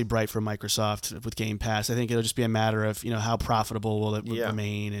obviously bright for Microsoft with Game Pass. I think it'll just be a matter of how profitable will it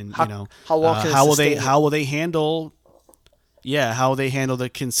remain, and how will they handle the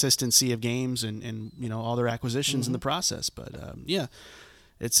consistency of games and all their acquisitions in the process. But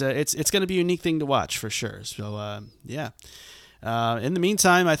it's going to be a unique thing to watch for sure. So in the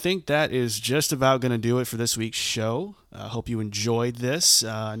meantime, I think that is just about going to do it for this week's show. I hope you enjoyed this.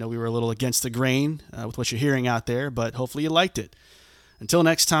 I know we were a little against the grain with what you're hearing out there, but hopefully you liked it. Until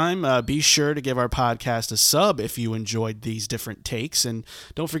next time, be sure to give our podcast a sub if you enjoyed these different takes. And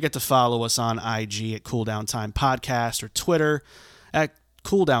don't forget to follow us on IG at Cool Down Time Podcast or Twitter at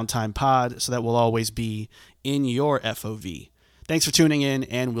Cool Down Time Pod so that we'll always be in your FOV. Thanks for tuning in,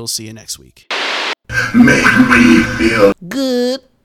 and we'll see you next week. Make me feel good.